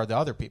who are the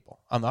other people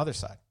on the other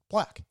side?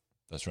 Black.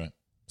 That's right.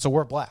 So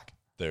we're black.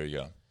 There you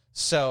go.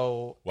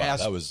 So wow,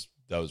 that was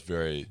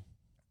very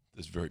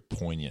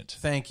poignant.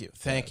 Thank you.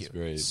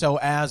 Very, so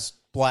as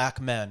black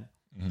men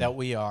that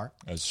we are,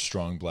 as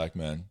strong black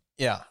men,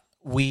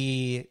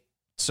 we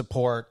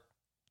support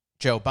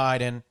Joe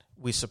Biden.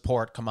 We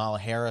support Kamala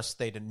Harris.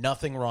 They did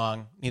nothing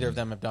wrong. Neither of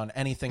them have done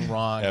anything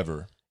wrong.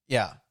 Ever.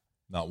 Yeah.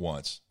 Not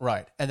once.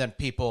 Right. And then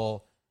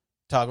people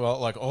talk about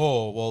like,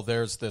 oh, well,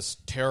 there's this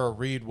Tara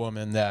Reid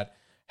woman that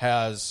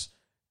has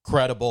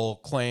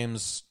credible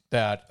claims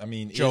that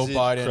Joe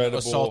Biden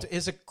assaulted.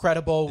 Is it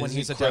credible when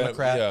he's a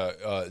Democrat?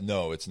 Yeah.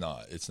 No, it's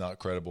not. It's not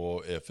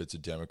credible if it's a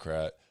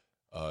Democrat.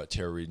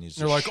 Tara Reid needs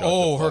to They're like, shut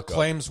oh, the her fuck up.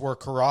 claims were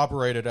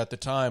corroborated at the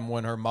time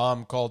when her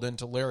mom called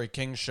into Larry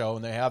King's show,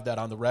 and they have that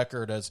on the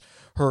record as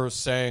her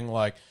saying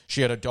like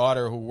she had a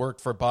daughter who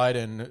worked for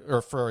Biden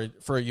or for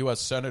a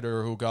U.S.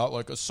 senator who got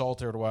like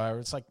assaulted or whatever.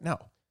 It's like, no,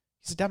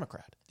 he's a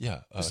Democrat.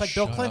 Yeah, it's like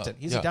Bill Clinton.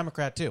 He's a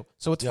Democrat too,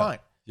 so it's fine.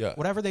 Yeah,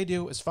 whatever they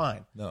do is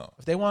fine. No,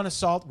 if they want to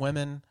assault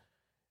women.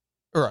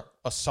 Or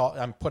assault.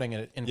 I'm putting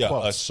it in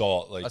quotes.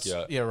 Assault.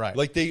 Right.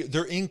 Like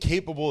they're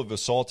incapable of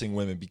assaulting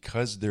women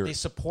because they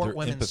support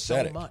women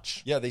empathetic. so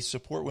much. Yeah, they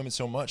support women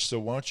so much. So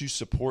why don't you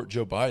support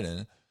Joe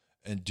Biden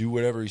and do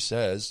whatever he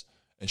says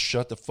and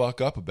shut the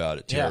fuck up about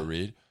it, Tara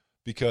Reid?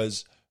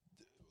 Because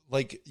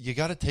like you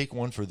got to take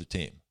one for the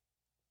team,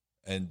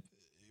 and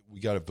we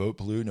got to vote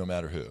blue no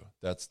matter who.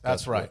 That's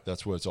right.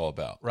 That's what it's all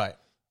about. Right.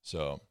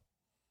 So,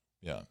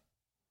 yeah.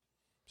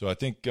 So I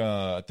think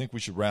we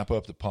should wrap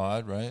up the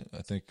pod, right?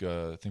 I think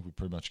we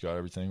pretty much got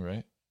everything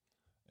right,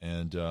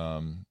 and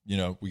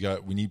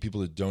we need people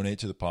to donate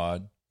to the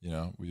pod. You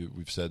know,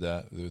 we've said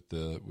that with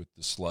the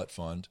Slut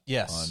Fund,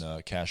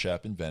 on Cash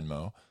App and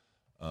Venmo.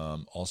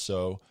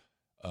 Also,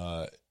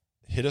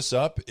 hit us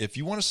up if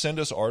you want to send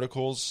us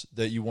articles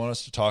that you want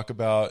us to talk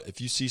about.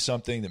 If you see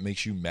something that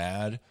makes you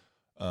mad,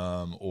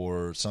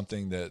 or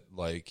something that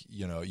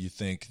you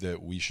think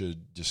that we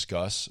should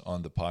discuss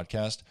on the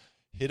podcast,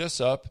 hit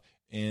us up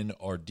in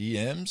our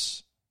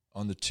DMs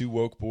on the Two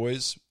Woke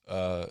Boys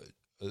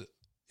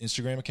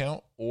Instagram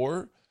account,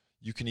 or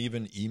you can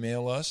even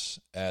email us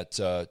at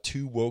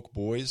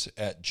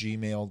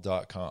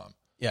twowokeboys@gmail.com.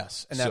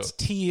 Yes, and that's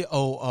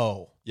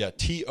TOO. Yeah,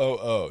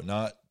 TOO,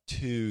 not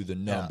to the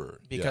number.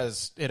 Yeah,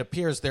 because it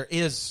appears there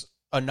is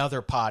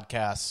another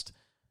podcast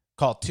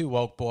called Two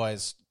Woke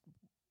Boys,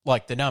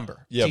 like the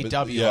number.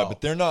 TWO.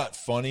 But they're not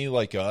funny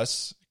like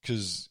us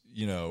because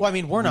Well, I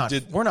mean, we're not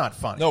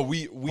funny. No,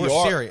 we're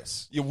are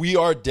serious. Yeah, we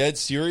are dead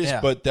serious. Yeah.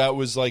 But that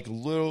was like a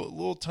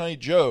little tiny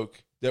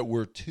joke that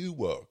we're too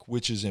woke,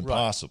 which is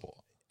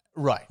impossible.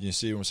 Right. You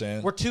see what I'm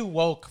saying? We're too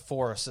woke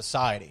for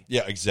society.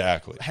 Yeah,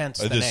 exactly. Hence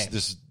the name.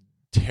 This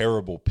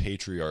terrible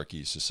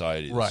patriarchy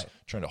society that's right.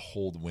 trying to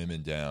hold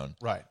women down.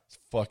 Right. It's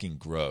fucking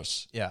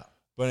gross. Yeah.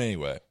 But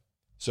anyway,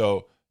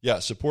 so yeah,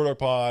 support our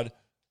pod.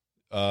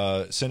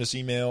 Send us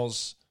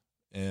emails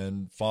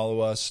and follow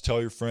us. Tell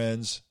your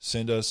friends.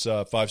 Send us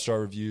 5-star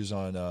reviews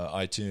on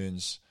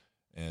iTunes.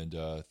 And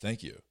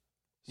thank you.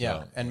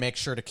 Yeah, and make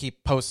sure to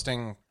keep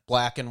posting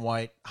black and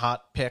white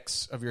hot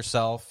pics of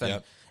yourself.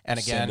 And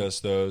again, send us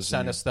those.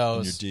 In your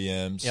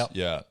DMs. Yep.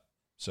 Yeah.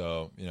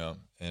 So,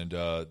 and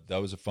that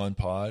was a fun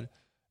pod.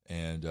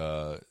 And,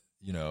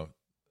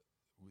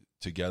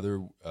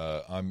 together,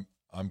 I'm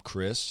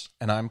Chris.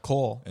 And I'm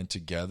Cole. And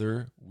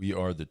together, we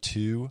are the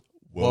Two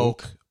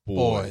Woke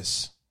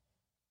Boys.